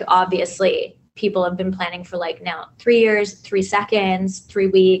LMAO, like obviously people have been planning for like now 3 years, 3 seconds, 3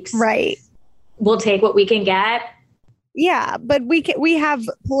 weeks. Right. We'll take what we can get. Yeah, but we have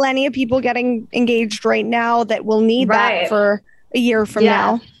plenty of people getting engaged right now that will need that for a year from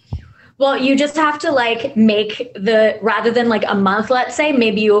now. Well, you just have to like make rather than like a month, let's say,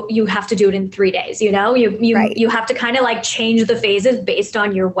 maybe you have to do it in 3 days, you have to kind of like change the phases based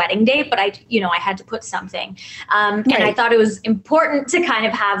on your wedding date. But I had to put something. And I thought it was important to kind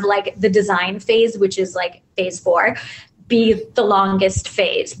of have like the design phase, which is like phase 4, be the longest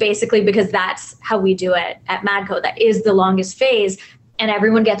phase, basically, because that's how we do it at Madco. That is the longest phase. And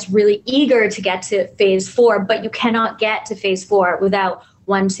everyone gets really eager to get to phase 4, but you cannot get to phase 4 without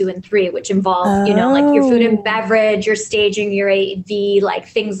 1, 2, and 3, which involve, like your food and beverage, your staging, your AV, like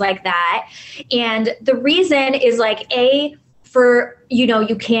things like that. And the reason is like,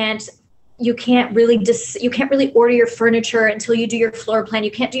 you can't really order your furniture until you do your floor plan.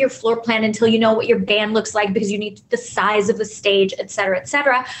 You can't do your floor plan until you know what your band looks like, because you need the size of the stage, et cetera, et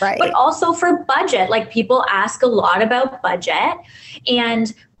cetera. Right. But also for budget, like people ask a lot about budget,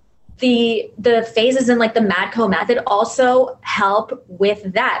 and the phases in like the Madco method also help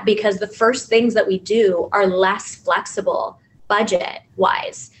with that, because the first things that we do are less flexible budget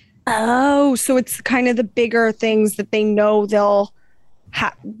wise. Oh, so it's kind of the bigger things that they know they'll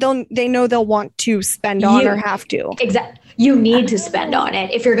want to spend on or have to. Exactly. You need to spend on it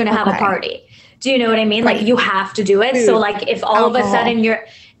if you're going to have a party. Do you know what I mean? Right. Like you have to do it. Food, so like if all of a sudden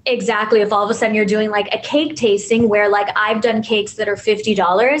if all of a sudden you're doing like a cake tasting where like I've done cakes that are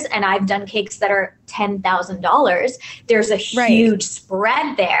 $50 and I've done cakes that are $10,000, there's a huge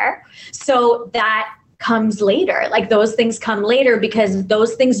spread there. So that comes later. Like those things come later, because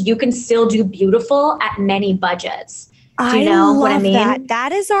those things you can still do beautiful at many budgets. Do you know what I mean?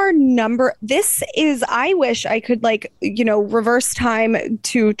 That is our number. I wish I could reverse time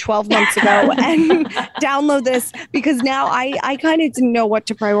to 12 months ago and download this, because now I kind of didn't know what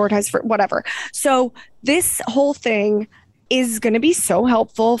to prioritize for whatever. So this whole thing is going to be so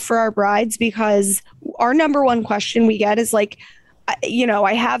helpful for our brides, because our number one question we get is like,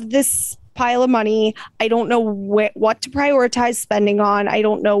 I have this pile of money. I don't know what to prioritize spending on. I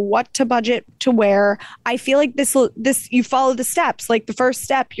don't know what to budget to wear. I feel like this you follow the steps. Like the first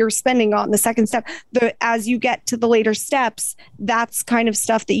step you're spending on, the second step, as you get to the later steps, that's kind of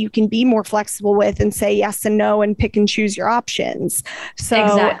stuff that you can be more flexible with and say yes and no and pick and choose your options. So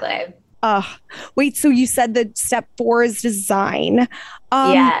exactly. Wait, so you said that step 4 is design.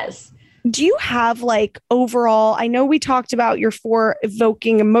 Yes. Do you have like overall, I know we talked about your 4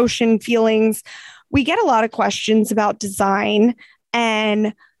 evoking emotion feelings. We get a lot of questions about design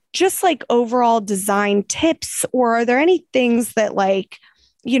and just like overall design tips, or are there any things that like,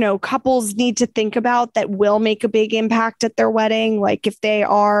 couples need to think about that will make a big impact at their wedding? Like if they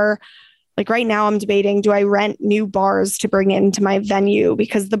are like right now I'm debating, do I rent new bars to bring into my venue,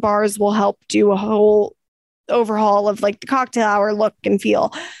 because the bars will help do a whole overhaul of like the cocktail hour look and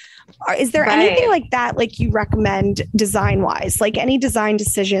feel. Is there anything like that, like you recommend design wise, like any design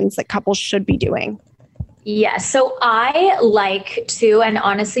decisions that couples should be doing? Yeah. So I like to, and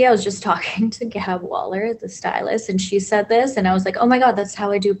honestly, I was just talking to Gab Waller, the stylist, and she said this, and I was like, oh my God, that's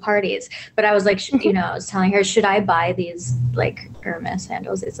how I do parties. But I was like, I was telling her, should I buy these like Hermes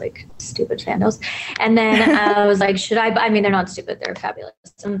sandals? It's like stupid sandals. And then I was like, should I buy, they're not stupid, they're fabulous.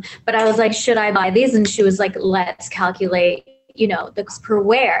 But I was like, should I buy these? And she was like, let's calculate the cost per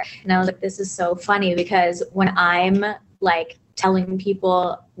wear. And I was like, this is so funny, because when I'm like telling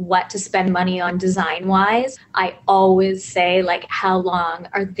people what to spend money on design wise, I always say like, how long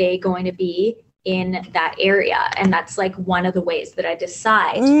are they going to be in that area. And that's like one of the ways that I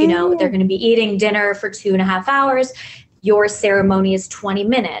decide, you know, they're going to be eating dinner for 2.5 hours. Your ceremony is 20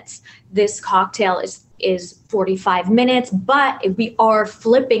 minutes. This cocktail is 45 minutes, but if we are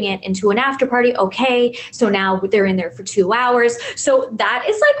flipping it into an after party, okay, so now they're in there for 2 hours. So that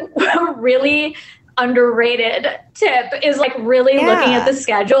is like a really underrated tip, is like really looking at the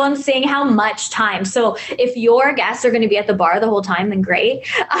schedule and seeing how much time. So if your guests are going to be at the bar the whole time, then great.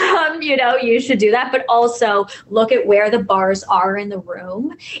 You know, you should do that, but also look at where the bars are in the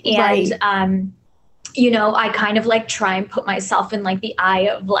room. And, you know, I kind of like try and put myself in like the eye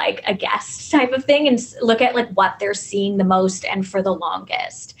of like a guest type of thing and look at like what they're seeing the most and for the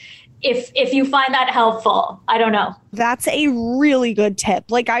longest. If you find that helpful, I don't know. That's a really good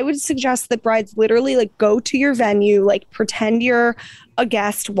tip. Like, I would suggest that brides literally like go to your venue, like pretend you're a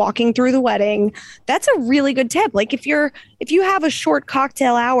guest walking through the wedding. That's a really good tip. Like if you have a short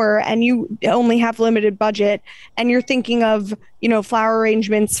cocktail hour and you only have limited budget and you're thinking of, you know, flower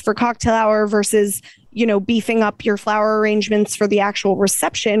arrangements for cocktail hour versus, you know, beefing up your flower arrangements for the actual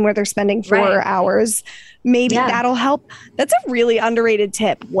reception where they're spending 4 hours, maybe that'll help. That's a really underrated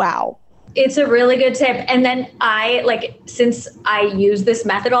tip. Wow. It's a really good tip. And then I like, since I use this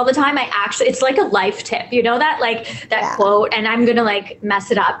method all the time, it's like a life tip, you know, that like that quote, and I'm going to like mess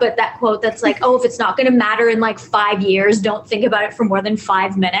it up, but that quote that's like, oh, if it's not going to matter in like 5 years, don't think about it for more than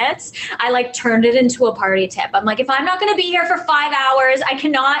 5 minutes. I like turned it into a party tip. I'm like, if I'm not going to be here for 5 hours, I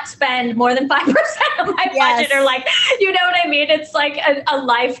cannot spend more than 5% of my budget, or like, you know what I mean? It's like a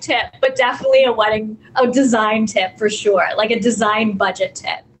life tip, but definitely a design tip for sure. Like a design budget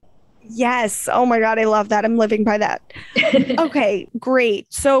tip. Yes. Oh my God. I love that. I'm living by that. Okay, great.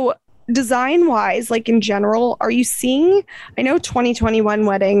 So design wise, like in general, are you seeing, I know 2021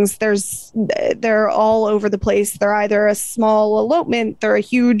 weddings, they're all over the place. They're either a small elopement, they're a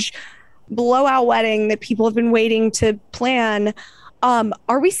huge blowout wedding that people have been waiting to plan.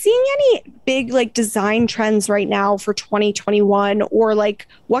 Are we seeing any big like design trends right now for 2021, or like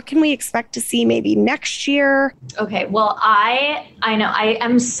what can we expect to see maybe next year? Okay, well, I know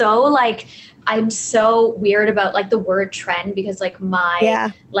I'm so weird about like the word trend, because like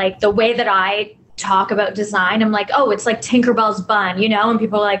like the way that I talk about design, I'm like, oh, it's like Tinkerbell's bun, you know, and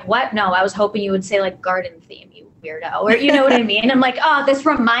people are like, what? No, I was hoping you would say like garden theme, you weirdo, or you know what I mean? And I'm like, oh, this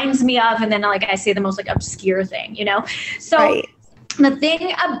reminds me of, and then like I say the most like obscure thing, you know? So the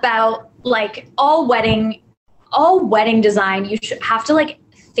thing about like all wedding design, you should have to like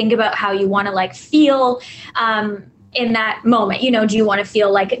think about how you want to like feel in that moment. You know, do you want to feel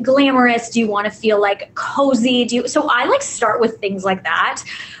like glamorous? Do you want to feel like cozy? So I like start with things like that.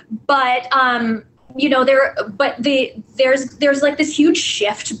 But you know, there's like this huge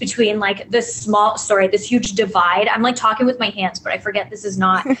shift between like this huge divide. I'm like talking with my hands, but I forget this is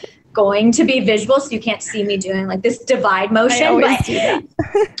not going to be visual, so you can't see me doing like this divide motion. But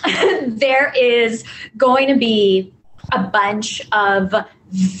there is going to be a bunch of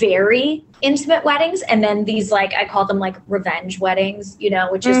very intimate weddings, and then these like, I call them like revenge weddings, you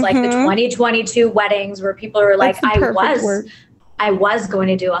know, which is like the 2022 weddings where people are like, I was going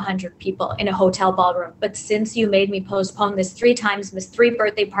to do 100 people in a hotel ballroom, but since you made me postpone this 3 times, miss 3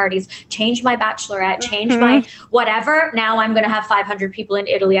 birthday parties, change my bachelorette, change my whatever, now I'm going to have 500 people in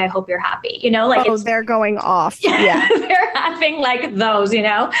Italy. I hope you're happy. You know, like they're going off. Yeah. They're having like those, you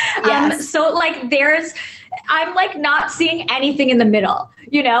know? So like I'm like not seeing anything in the middle,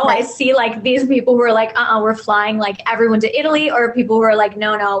 you know? I see like these people who are like, we're flying like everyone to Italy, or people who are like,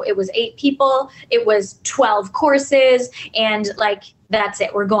 no, it was 8 people, it was 12 courses, and like, that's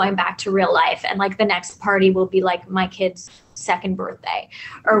it. We're going back to real life. And like the next party will be like my kid's 2nd birthday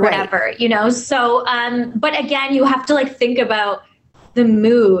or whatever, you know? So, but again, you have to like think about the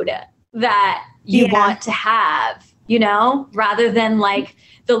mood that you want to have, you know, rather than like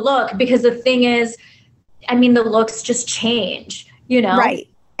the look, because the thing is, I mean, the looks just change, you know? Right.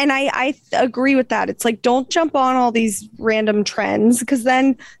 And I agree with that. It's like, don't jump on all these random trends, because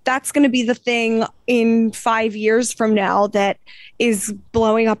then that's going to be the thing in 5 years from now that is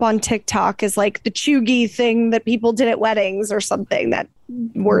blowing up on TikTok as like the chuggy thing that people did at weddings or something, that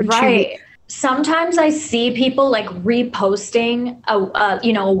word chuggy. Sometimes I see people like reposting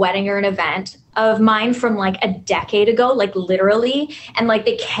a wedding or an event of mine from like a decade ago, like literally, and like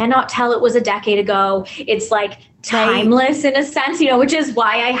they cannot tell it was a decade ago. It's like timeless in a sense, you know, which is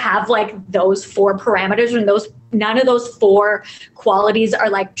why I have like those 4 parameters, and none of those 4 qualities are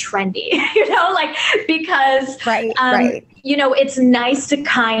like trendy, you know, like, because you know, it's nice to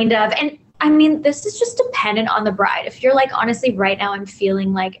kind of, and I mean, this is just dependent on the bride. If you're like, honestly, right now I'm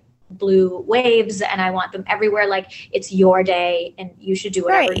feeling like blue waves and I want them everywhere. Like, it's your day and you should do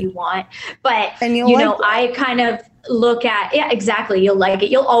whatever you want. But, I kind of look at, exactly. You'll like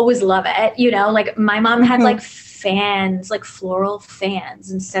it. You'll always love it. Like my mom had like fans, like floral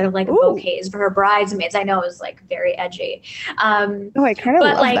fans instead of like bouquets for her bridesmaids. I know it was like very edgy. I kind of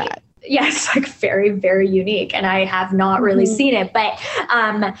love that. Yes, like very, very unique. And I have not really seen it, but,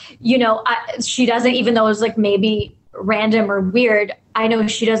 she doesn't, even though it was like maybe random or weird, I know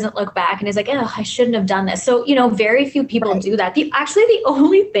she doesn't look back and is like, oh, I shouldn't have done this. So, very few people do that. The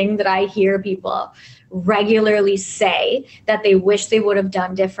only thing that I hear people regularly say that they wish they would have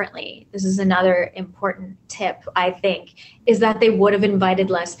done differently, this is another important tip, I think, is that they would have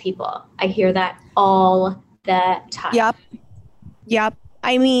invited less people. I hear that all the time. Yep.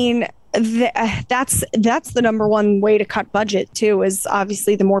 I mean, that's the number one way to cut budget too, is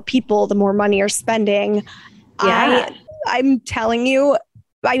obviously the more people, the more money you're spending. Yeah. I'm telling you,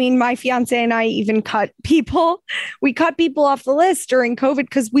 I mean, my fiance and I even cut people. We cut people off the list during COVID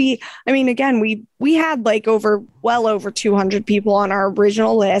because we had like well over 200 people on our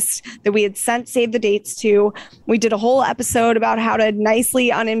original list that we had sent save the dates to. We did a whole episode about how to nicely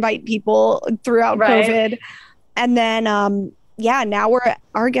uninvite people throughout COVID. And then, now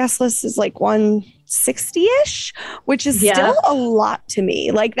our guest list is like 160-ish, which is still a lot to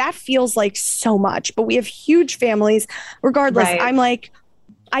me. Like, that feels like so much, but we have huge families. Regardless, I'm like,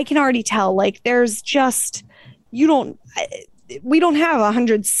 I can already tell, like, there's just, we don't have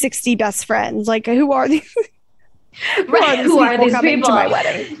 160 best friends. Like, who are these? Who are these people to my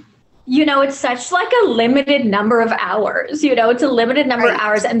wedding? It's such like a limited number of hours, it's a limited number of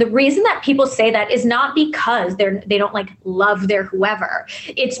hours. And the reason that people say that is not because they don't like love their whoever.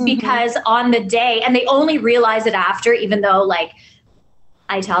 It's because on the day, and they only realize it after, even though like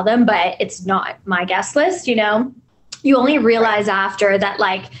I tell them, but it's not my guest list, you only realize after that,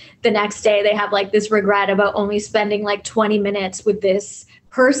 like the next day they have like this regret about only spending like 20 minutes with this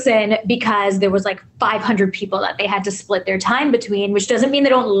person because there was like 500 people that they had to split their time between, which doesn't mean they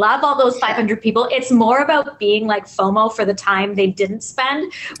don't love all those 500 people. It's more about being like FOMO for the time they didn't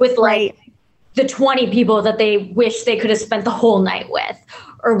spend with like the 20 people that they wish they could have spent the whole night with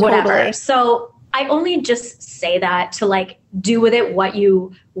or whatever. Totally. So I only just say that to like do with it what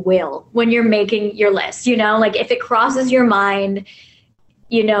you will when you're making your list, like if it crosses your mind,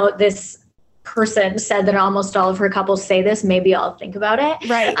 this person said that almost all of her couples say this, maybe I'll think about it.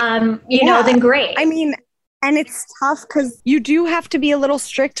 Right. Then great. I mean, and it's tough because you do have to be a little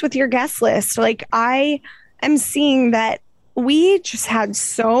strict with your guest list. Like, I am seeing that we just had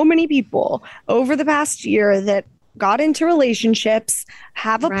so many people over the past year that got into relationships,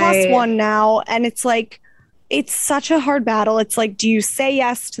 have a plus one now. And it's like, it's such a hard battle. It's like, do you say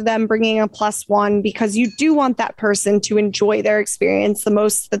yes to them bringing a plus one because you do want that person to enjoy their experience the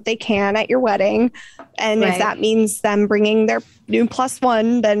most that they can at your wedding? And if that means them bringing their new plus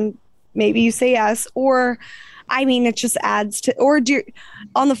one, then maybe you say yes. Or, I mean, it just adds to, or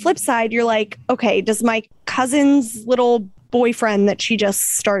on the flip side, you're like, okay, does my cousin's little boyfriend that she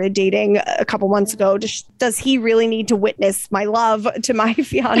just started dating a couple months ago, does he really need to witness my love to my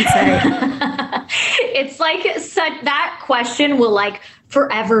fiance? It's like that question will like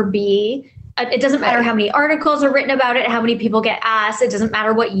forever be. It doesn't matter how many articles are written about it, how many people get asked. It doesn't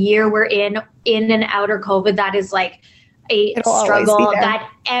matter what year we're in and out or COVID. That is like a struggle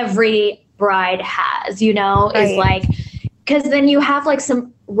that every bride has, is like, because then you have like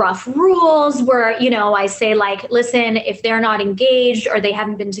some rough rules where, I say like, listen, if they're not engaged or they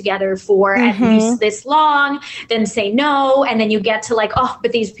haven't been together for at least this long, then say no. And then you get to like, oh,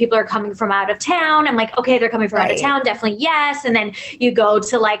 but these people are coming from out of town. I'm like, okay, they're coming from out of town. Definitely yes. And then you go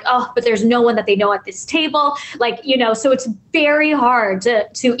to like, oh, but there's no one that they know at this table. Like, so it's very hard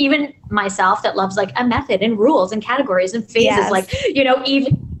to even myself that loves like a method and rules and categories and phases, like,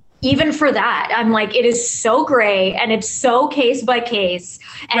 even for that, I'm like, it is so gray and it's so case by case.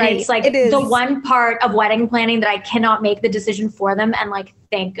 And it's like the one part of wedding planning that I cannot make the decision for them. And like,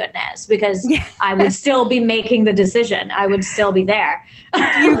 thank goodness, because I would still be making the decision. I would still be there.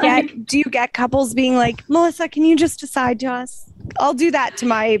 Do you get couples being like, Melissa, can you just decide to us? I'll do that to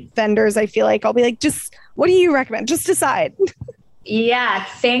my vendors. I feel like I'll be like, just, what do you recommend? Just decide. Yeah,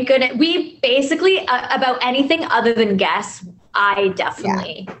 thank goodness. We basically, about anything other than guests, I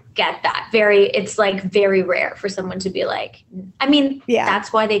definitely get get that. It's like very rare for someone to be like, I mean,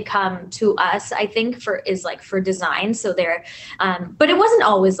 that's why they come to us, I think, for design. So they're, but it wasn't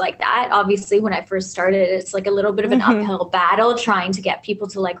always like that. Obviously, when I first started, it's like a little bit of an uphill battle trying to get people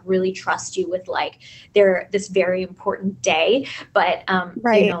to like really trust you with like this very important day. But,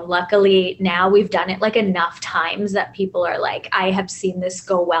 you know, luckily now we've done it like enough times that people are like, I have seen this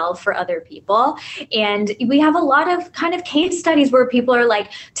go well for other people. And we have a lot of kind of case studies where people are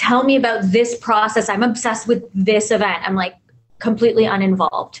like, tell me about this process. I'm obsessed with this event. I'm like completely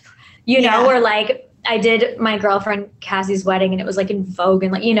uninvolved, you know, or like I did my girlfriend Cassie's wedding and it was like in Vogue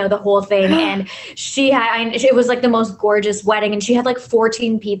and like, you know, the whole thing. And it was like the most gorgeous wedding and she had like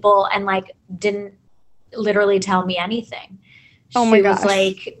 14 people and like didn't literally tell me anything. Oh my gosh. She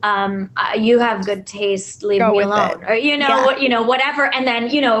was like, you have good taste, leave me alone. Or, you know, whatever. And then,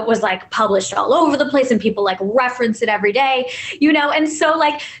 you know, it was like published all over the place and people like reference it every day, you know? And so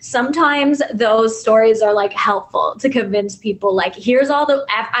like, sometimes those stories are like helpful to convince people like, here's all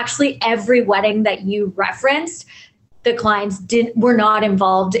actually every wedding that you referenced, the clients were not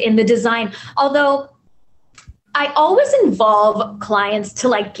involved in the design. Although I always involve clients to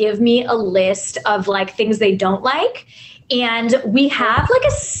like, give me a list of like things they don't like. And we have like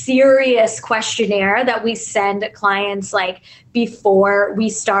a serious questionnaire that we send clients like before we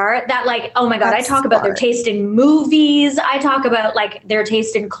start that like, oh my God, I talk about their taste in movies. I talk about like their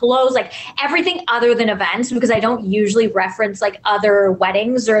taste in clothes, like everything other than events, because I don't usually reference like other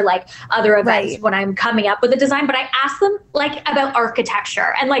weddings or like other events when I'm coming up with a design, but I ask them like about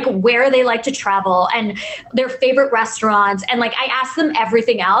architecture and like where they like to travel and their favorite restaurants. And like, I ask them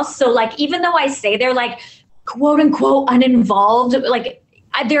everything else. So like, even though I say they're like, quote unquote uninvolved, like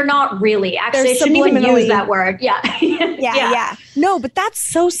they're not really. Actually, I shouldn't even use that word. Yeah. No, but that's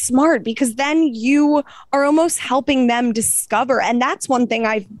so smart because then you are almost helping them discover. And that's one thing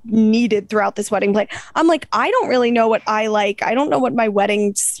I've needed throughout this wedding plan. I'm like, I don't really know what I like. I don't know what my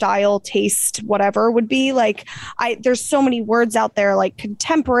wedding style, taste, whatever would be. Like there's so many words out there like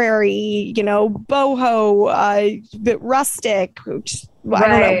contemporary, you know, boho, rustic, I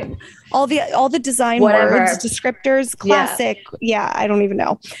don't know. All the design words, descriptors, classic. Yeah, I don't even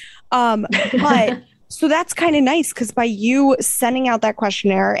know. But so that's kind of nice because by you sending out that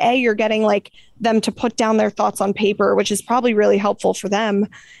questionnaire, A, you're getting like them to put down their thoughts on paper, which is probably really helpful for them.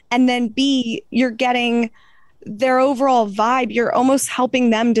 And then B, you're getting their overall vibe. You're almost helping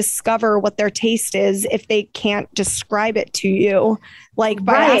them discover what their taste is if they can't describe it to you, like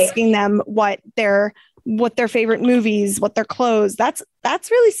by asking them what their favorite movies, what their clothes. That's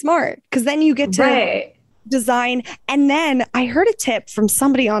really smart because then you get to design. And then I heard a tip from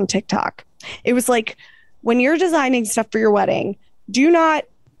somebody on TikTok. It was like, when you're designing stuff for your wedding, do not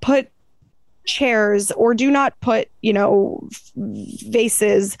put chairs or do not put, you know,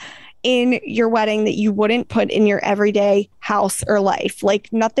 vases in your wedding that you wouldn't put in your everyday house or life.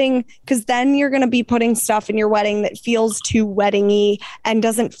 Like nothing, because then you're going to be putting stuff in your wedding that feels too wedding-y and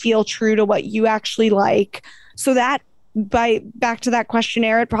doesn't feel true to what you actually like. So that back to that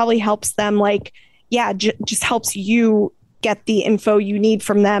questionnaire, it probably helps them like, just helps you get the info you need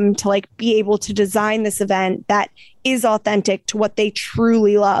from them to like be able to design this event that is authentic to what they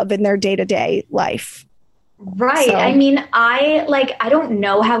truly love in their day-to-day life. Right. So. I mean, I don't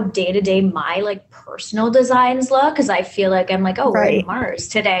know how day-to-day my like personal designs look because I feel like I'm like, oh, we're in Mars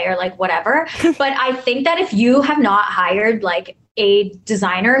today or like whatever. But I think that if you have not hired like a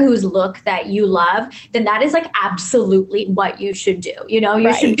designer whose look that you love, then that is like absolutely what you should do. You know,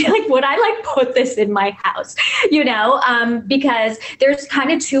 you should be like, would I like put this in my house? You know, because there's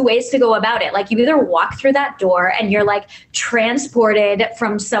kind of two ways to go about it. Like you either walk through that door and you're like transported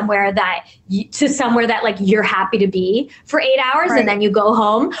from somewhere that to somewhere that like you're happy to be for 8 hours and then you go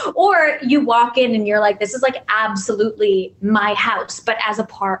home, or you walk in and you're like, this is like absolutely my house, but as a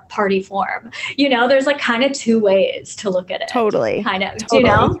party form. You know, there's like kind of two ways to look at it. Totally. Kind of, you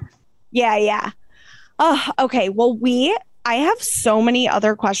know? Yeah. Okay. Well, I have so many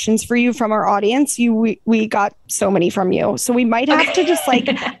other questions for you from our audience. We got so many from you. So we might have to just like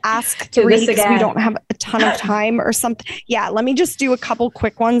ask 3 because we don't have a ton of time or something. Yeah. Let me just do a couple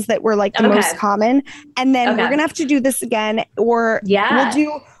quick ones that were like the most common. And then we're going to have to do this again or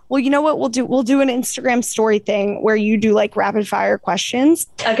well, you know what we'll do? We'll do an Instagram story thing where you do like rapid fire questions.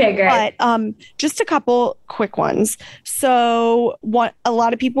 Okay, great. But just a couple quick ones. So a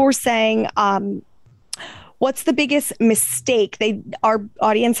lot of people were saying, what's the biggest mistake? Our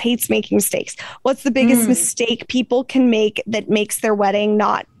audience hates making mistakes. What's the biggest mistake people can make that makes their wedding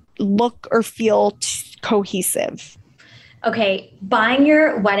not look or feel cohesive? Okay, buying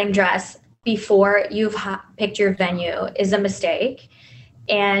your wedding dress before you've picked your venue is a mistake.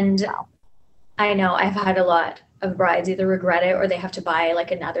 And I know I've had a lot of brides either regret it or they have to buy like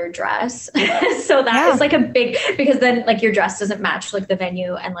another dress. So that is like a big, because then like your dress doesn't match like the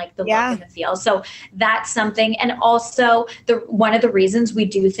venue and like the look and the feel. So that's something. And also one of the reasons we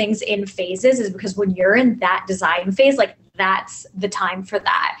do things in phases is because when you're in that design phase, like that's the time for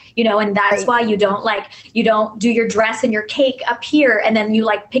that, you know, and that's why you don't do your dress and your cake up here and then you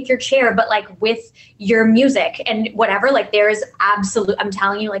like pick your chair, but like with your music and whatever, like there is I'm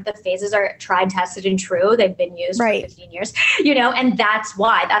telling you, like the phases are tried, tested, and true. They've been used for 15 years, you know, and that's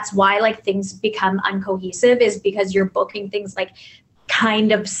why like things become uncohesive, is because you're booking things like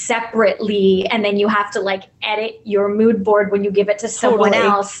kind of separately, and then you have to like edit your mood board when you give it to someone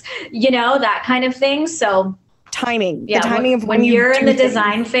else, you know, that kind of thing. So timing, the timing of when you're in the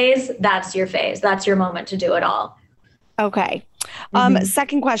design phase, that's your phase. That's your moment to do it all. Okay.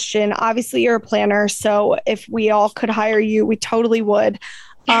 Second question. Obviously you're a planner, so if we all could hire you, we totally would.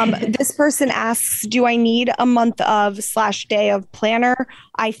 This person asks, do I need a month of / day of planner?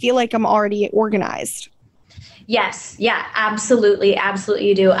 I feel like I'm already organized. Yes. Yeah, absolutely. Absolutely.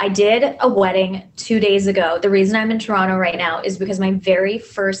 You do. I did a wedding 2 days ago. The reason I'm in Toronto right now is because my very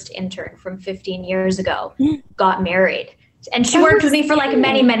first intern from 15 years ago got married. And she worked with me for like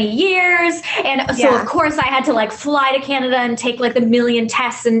many, many years. And so of course I had to like fly to Canada and take like the million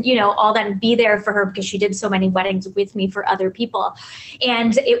tests and, you know, all that and be there for her because she did so many weddings with me for other people.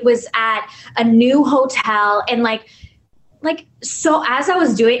 And it was at a new hotel and like, so as I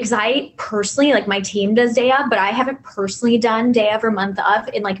was doing, because I personally, like my team does day of, but I haven't personally done day of or month of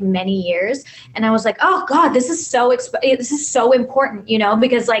in like many years. And I was like, oh God, this is so important, you know,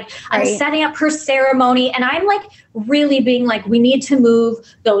 because like I'm setting up her ceremony and I'm like really being like, we need to move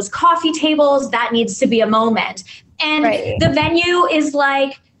those coffee tables. That needs to be a moment. And the venue is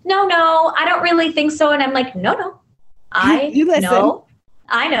like, no, I don't really think so. And I'm like, no, you listen. know.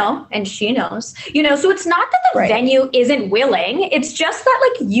 I know, and she knows, you know, so it's not that the venue isn't willing. It's just that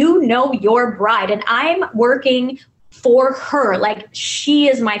like, you know, your bride and I'm working for her. Like she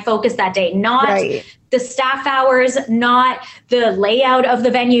is my focus that day, not the staff hours, not the layout of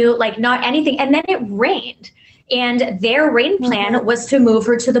the venue, like not anything. And then it rained. And their rain plan was to move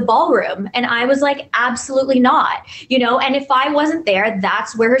her to the ballroom. And I was like, absolutely not, you know, and if I wasn't there,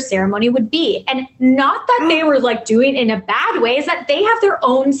 that's where her ceremony would be. And not that they were like doing it in a bad way, is that they have their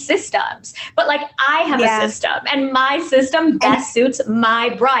own systems. But like I have a system and my system best suits my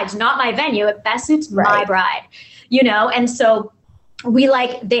bride, not my venue. It best suits my bride, you know? And so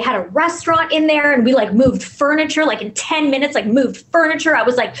they had a restaurant in there and we like moved furniture, like in 10 minutes, like moved furniture. I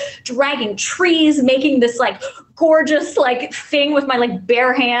was like dragging trees, making this like gorgeous like thing with my like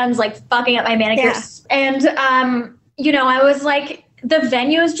bare hands, like fucking up my manicure. And, you know, I was like, the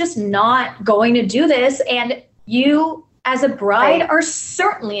venue is just not going to do this. And you as a bride are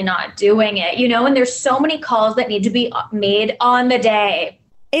certainly not doing it, you know, and there's so many calls that need to be made on the day.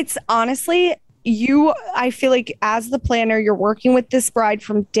 It's honestly, I feel like as the planner, you're working with this bride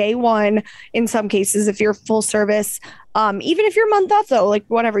from day one. In some cases, if you're full service, even if you're month off though, like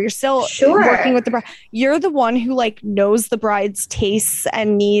whatever, you're still working with the bride. You're the one who like knows the bride's tastes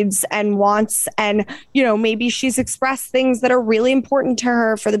and needs and wants. And, you know, maybe she's expressed things that are really important to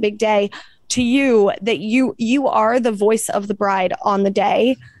her for the big day to you, that you are the voice of the bride on the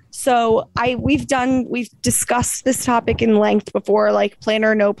day. So we've discussed this topic in length before, like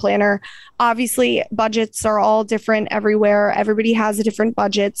planner, no planner. Obviously, budgets are all different everywhere. Everybody has a different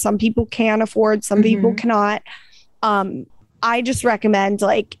budget. Some people can afford, some people cannot. I just recommend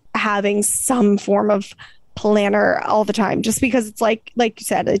like having some form of planner all the time, just because it's like you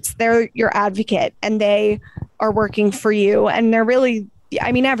said, they're your advocate and they are working for you. And they're really,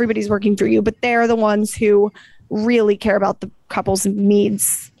 I mean, everybody's working for you, but they're the ones who really care about the couple's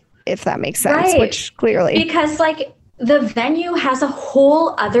needs, if that makes sense, which clearly. Because like the venue has a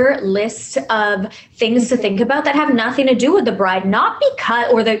whole other list of things to think about that have nothing to do with the bride, not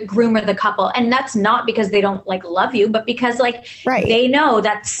because, or the groom or the couple. And that's not because they don't like love you, but because like they know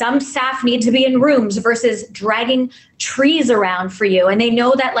that some staff need to be in rooms versus dragging trees around for you. And they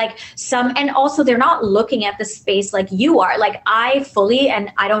know that like and also they're not looking at the space like you are. Like I fully,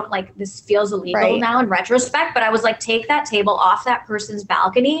 and I don't like, this feels illegal now in retrospect, but I was like, take that table off that person's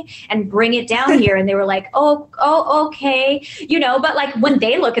balcony and bring it down here. And they were like, oh, okay. You know, but like when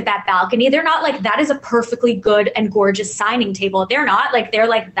they look at that balcony, they're not like, that is a perfectly good and gorgeous signing table. They're not like, they're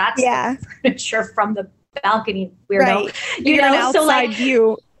like, that's furniture from the balcony, weirdo. You know, an outside so like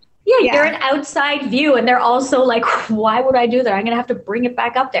view. Yeah, you're an outside view and they're also like, why would I do that? I'm going to have to bring it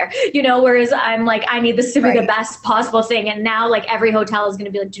back up there, you know, whereas I'm like, I need this to be the best possible thing. And now like every hotel is going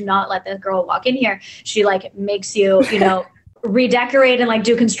to be like, do not let this girl walk in here. She like makes you, you know, redecorate and like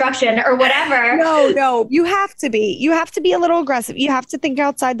do construction or whatever. No, you have to be. You have to be a little aggressive. You have to think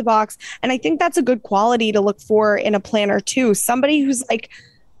outside the box. And I think that's a good quality to look for in a planner too. Somebody who's like,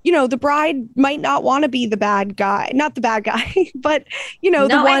 the bride might not want to be the bad guy, not the bad guy, but the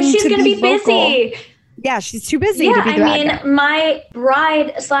one and she's going to be vocal. busy. Yeah, she's too busy to be the bad guy. My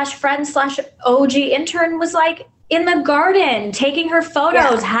bride / friend / OG intern was like in the garden, taking her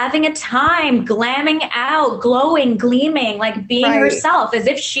photos, having a time, glamming out, glowing, gleaming, like being herself, as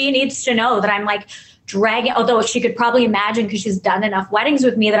if she needs to know that I'm like dragging, although she could probably imagine because she's done enough weddings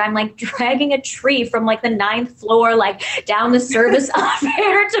with me, that I'm like dragging a tree from like the 9th floor, like down the service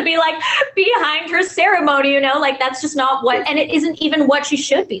elevator to be like behind her ceremony, like that's just not what, and it isn't even what she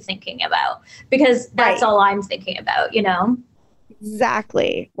should be thinking about, because that's all I'm thinking about,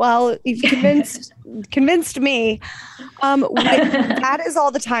 Exactly. Well, you've convinced me. That is all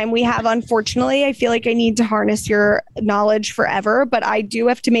the time we have. Unfortunately, I feel like I need to harness your knowledge forever, but I do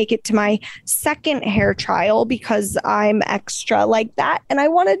have to make it to my second hair trial because I'm extra like that, and I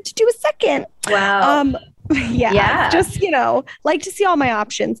wanted to do a second. Wow. Just like to see all my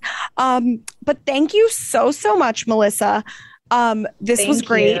options. But thank you so much, Melissa. This was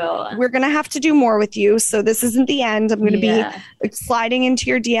great. We're going to have to do more with you. So this isn't the end. I'm going to be sliding into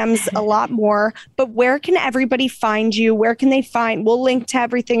your DMs a lot more, but where can everybody find you? Where can they find, we'll link to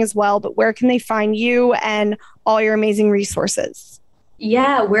everything as well, but where can they find you and all your amazing resources?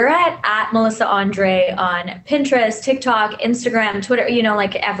 Yeah, we're at Melissa Andre on Pinterest, TikTok, Instagram, Twitter,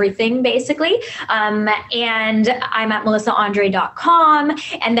 like everything basically. And I'm at melissaandre.com.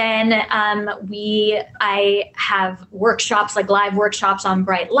 And then I have workshops, like live workshops on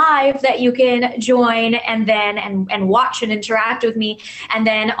Bright Live that you can join and then and watch and interact with me. And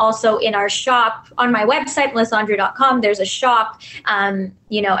then also in our shop on my website, melissaandre.com, there's a shop, and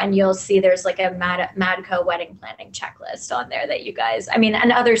you'll see there's like a Madco wedding planning checklist on there that you guys,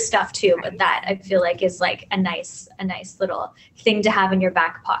 and other stuff too, but that I feel like is like a nice little thing to have in your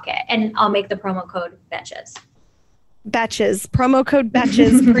back pocket. And I'll make the promo code Betches. Promo code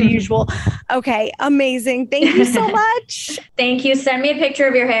Betches per usual. Okay, amazing. Thank you so much. Thank you. Send me a picture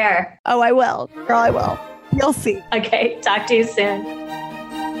of your hair. Oh, I will. Girl, I will. You'll see. Okay, talk to you soon.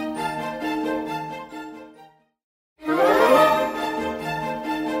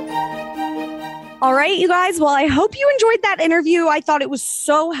 All right, you guys. Well, I hope you enjoyed that interview. I thought it was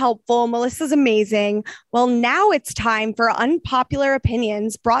so helpful. Melissa's amazing. Well, now it's time for Unpopular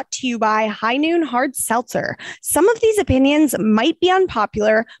Opinions brought to you by High Noon Hard Seltzer. Some of these opinions might be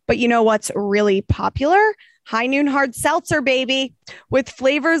unpopular, but you know what's really popular? High Noon Hard Seltzer, baby. With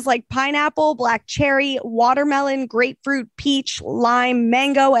flavors like pineapple, black cherry, watermelon, grapefruit, peach, lime,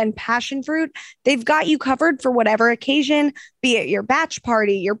 mango, and passion fruit, they've got you covered for whatever occasion, be it your batch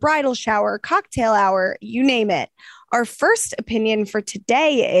party, your bridal shower, cocktail hour, you name it. Our first opinion for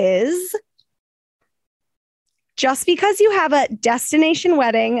today is: just because you have a destination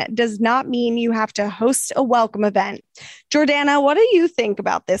wedding does not mean you have to host a welcome event. Jordana, what do you think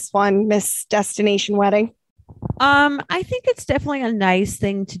about this one, Miss Destination Wedding? I think it's definitely a nice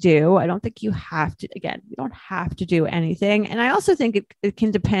thing to do. I don't think you have to, again, you don't have to do anything. And I also think it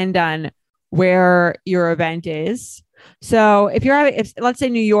can depend on where your event is. So if let's say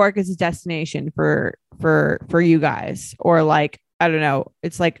New York is a destination for you guys, or like, I don't know,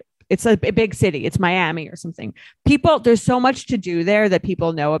 it's a big city, it's Miami or something. There's so much to do there that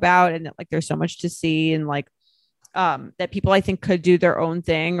people know about, and that, like, there's so much to see, and like, that people I think could do their own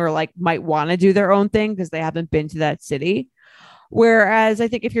thing, or like might want to do their own thing because they haven't been to that city. Whereas I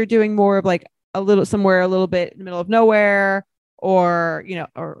think if you're doing more of like somewhere a little bit in the middle of nowhere, or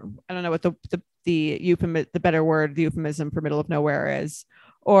or I don't know what the euphemism for middle of nowhere is,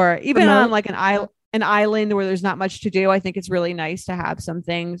 or even on like an island where there's not much to do, I think it's really nice to have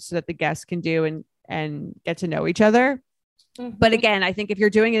something so that the guests can do and get to know each other. Mm-hmm. But again, I think if you're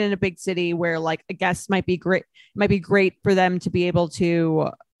doing it in a big city where like a guest might be great for them to be able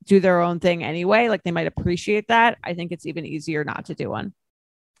to do their own thing anyway, like they might appreciate that. I think it's even easier not to do one.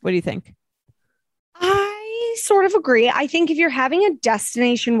 What do you think? I sort of agree. I think if you're having a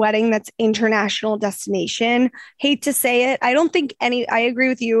destination wedding that's international destination, hate to say it, I agree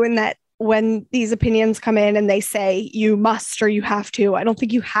with you in that when these opinions come in and they say you must or you have to, I don't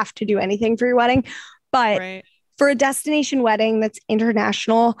think you have to do anything for your wedding. But right. For a destination wedding that's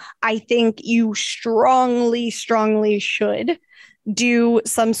international, I think you strongly should do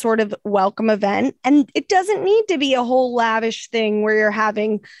some sort of welcome event. And it doesn't need to be a whole lavish thing where you're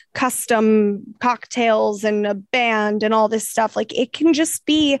having custom cocktails and a band and all this stuff. Like, it can just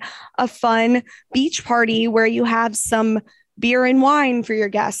be a fun beach party where you have some beer and wine for your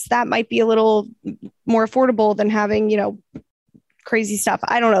guests. That might be a little more affordable than having, crazy stuff.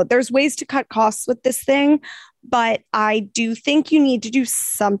 I don't know. There's ways to cut costs with this thing, but I do think you need to do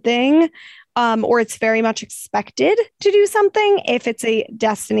something, or it's very much expected to do something if it's a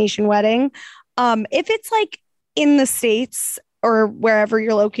destination wedding. If it's like in the States or wherever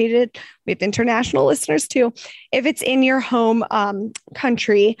you're located, we have international listeners too. If it's in your home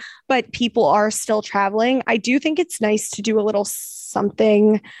country, but people are still traveling, I do think it's nice to do a little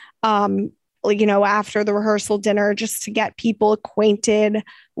something, after the rehearsal dinner, just to get people acquainted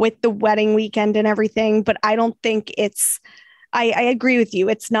with the wedding weekend and everything. But I don't think I agree with you.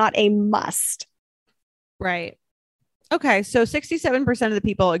 It's not a must. Right. Okay. So 67% of the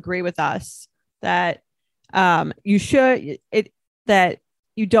people agree with us that that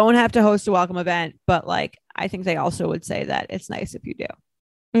you don't have to host a welcome event, but like I think they also would say that it's nice if you do.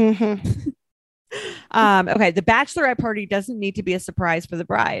 Mm-hmm. Okay, the bachelorette party doesn't need to be a surprise for the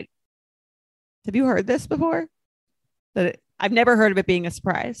bride. Have you heard this before? I've never heard of it being a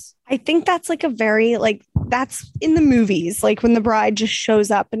surprise. I think that's like a very that's in the movies, like when the bride just shows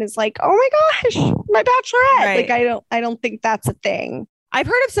up and is like, "Oh my gosh, my bachelorette!" Right. Like I don't think that's a thing. I've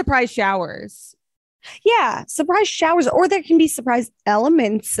heard of surprise showers. Yeah, surprise showers, or there can be surprise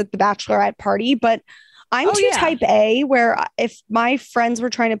elements at the bachelorette party. But I'm type A, where if my friends were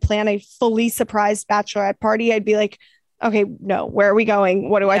trying to plan a fully surprised bachelorette party, I'd be like, okay, no, where are we going?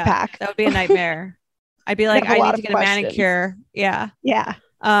 What do I pack? That would be a nightmare. I'd be like, I need to get a manicure. Yeah. Yeah.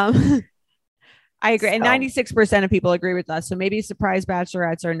 I agree. And 96% of people agree with us. So maybe surprise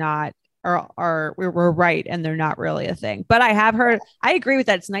bachelorettes are not, we're right. And they're not really a thing, but I agree with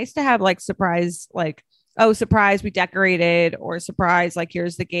that. It's nice to have like surprise, like, oh, surprise, we decorated, or surprise, like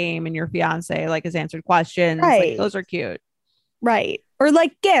here's the game and your fiance like has answered questions. Right. Like, those are cute. Right. Or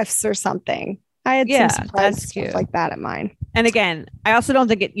like gifts or something. I had some surprise stuff like that at mine. And again, I also don't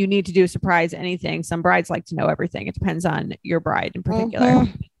think you need to do surprise anything. Some brides like to know everything. It depends on your bride in particular.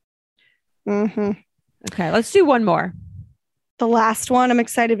 Mm-hmm. Okay, let's do one more. The last one. I'm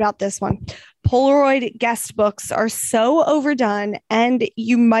excited about this one. Polaroid guest books are so overdone, and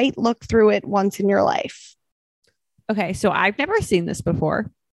you might look through it once in your life. Okay, so I've never seen this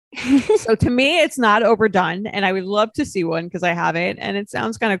before. So to me, it's not overdone, and I would love to see one because I haven't, and it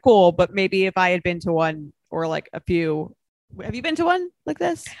sounds kind of cool. But maybe if I had been to one, or like a few, have you been to one like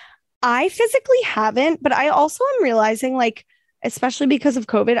this? I physically haven't, but I also am realizing, like, especially because of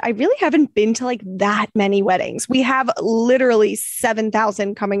COVID, I really haven't been to like that many weddings. We have literally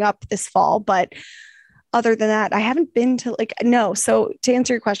 7,000 coming up this fall, but other than that, I haven't been to no. So to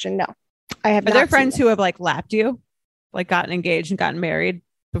answer your question, no, I have. Are there friends who have like lapped you, like gotten engaged and gotten married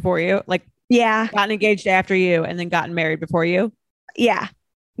before you? Like, yeah, gotten engaged after you and then gotten married before you? Yeah,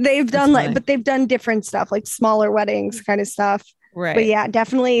 they've done but they've done different stuff, like smaller weddings kind of stuff. Right. But yeah,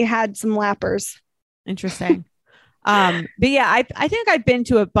 definitely had some lappers. Interesting. But yeah, I think I've been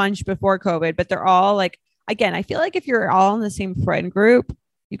to a bunch before COVID, but they're all like, again, I feel like if you're all in the same friend group,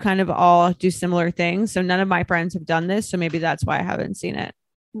 you kind of all do similar things. So none of my friends have done this. So maybe that's why I haven't seen it.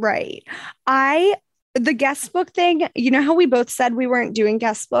 Right. The guest book thing, you know how we both said we weren't doing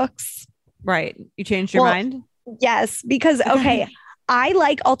guest books? Right. You changed your mind? Yes, because, okay, I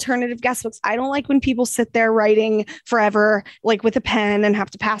like alternative guest books. I don't like when people sit there writing forever, like with a pen and have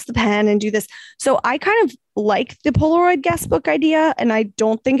to pass the pen and do this. So I kind of like the Polaroid guest book idea. And I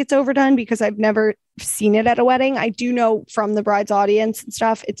don't think it's overdone because I've never seen it at a wedding. I do know from the bride's audience and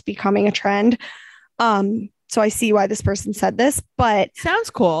stuff, it's becoming a trend. So I see why this person said this, but sounds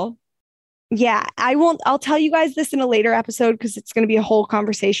cool. Yeah, I'll tell you guys this in a later episode because it's going to be a whole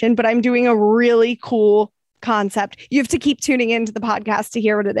conversation, but I'm doing a really cool concept. You have to keep tuning into the podcast to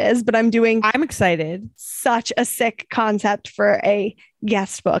hear what it is, but I'm excited. Such a sick concept for a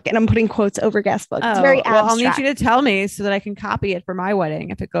guest book, and I'm putting quotes over guest book. It's very abstract. I'll need you to tell me so that I can copy it for my wedding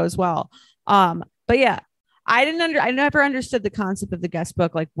if it goes well. But yeah, I never understood the concept of the guest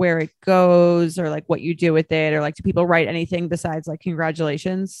book, like where it goes or like what you do with it, or like do people write anything besides like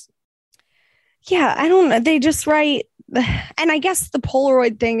congratulations? Yeah, I don't know. They just write, and I guess the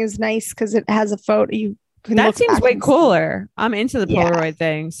Polaroid thing is nice because it has a photo. That seems way cooler. I'm into the Polaroid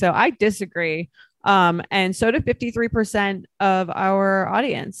thing, so I disagree. And so do 53% of our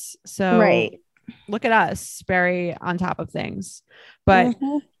audience. So right. Look at us, very on top of things. But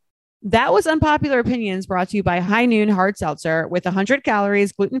that was Unpopular Opinions, brought to you by High Noon Hard Seltzer. With 100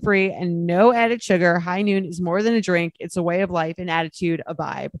 calories, gluten-free, and no added sugar, High Noon is more than a drink. It's a way of life, an attitude, a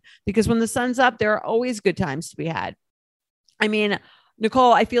vibe. Because when the sun's up, there are always good times to be had. I mean,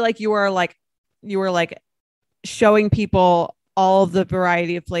 Nicole, I feel like you were like showing people all of the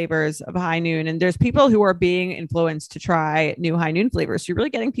variety of flavors of High Noon. And there's people who are being influenced to try new High Noon flavors. So you're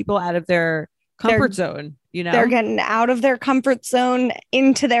really getting people out of their comfort zone. You know, They're getting out of their comfort zone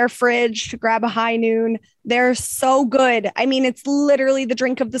into their fridge to grab a High Noon. They're so good. I mean, it's literally the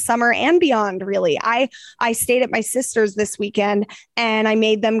drink of the summer and beyond, really. I stayed at my sister's this weekend and I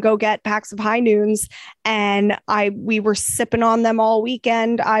made them go get packs of High Noons, and we were sipping on them all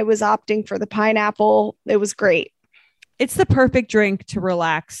weekend. I was opting for the pineapple. It was great. It's the perfect drink to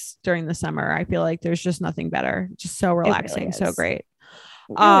relax during the summer. I feel like there's just nothing better. Just so relaxing, really so is. great.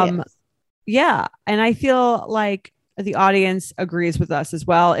 It really is. Yeah. And I feel like the audience agrees with us as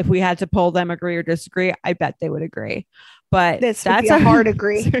well. If we had to poll them agree or disagree, I bet they would agree. But This would be a hard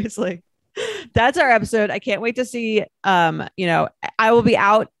agree. Seriously. That's our episode. I can't wait to see, I will be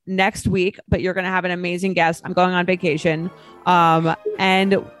out next week, but you're going to have an amazing guest. I'm going on vacation.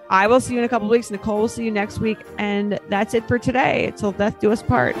 And I will see you in a couple of weeks. Nicole will see you next week. And that's it for today. Till death do us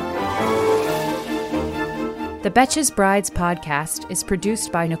part. The Betches Brides podcast is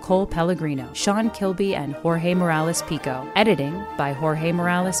produced by Nicole Pellegrino, Sean Kilby, and Jorge Morales Pico. Editing by Jorge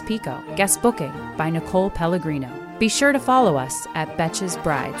Morales Pico. Guest booking by Nicole Pellegrino. Be sure to follow us at Betches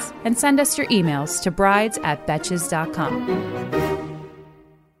Brides and send us your emails to brides@betches.com.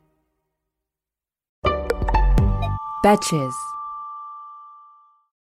 Betches.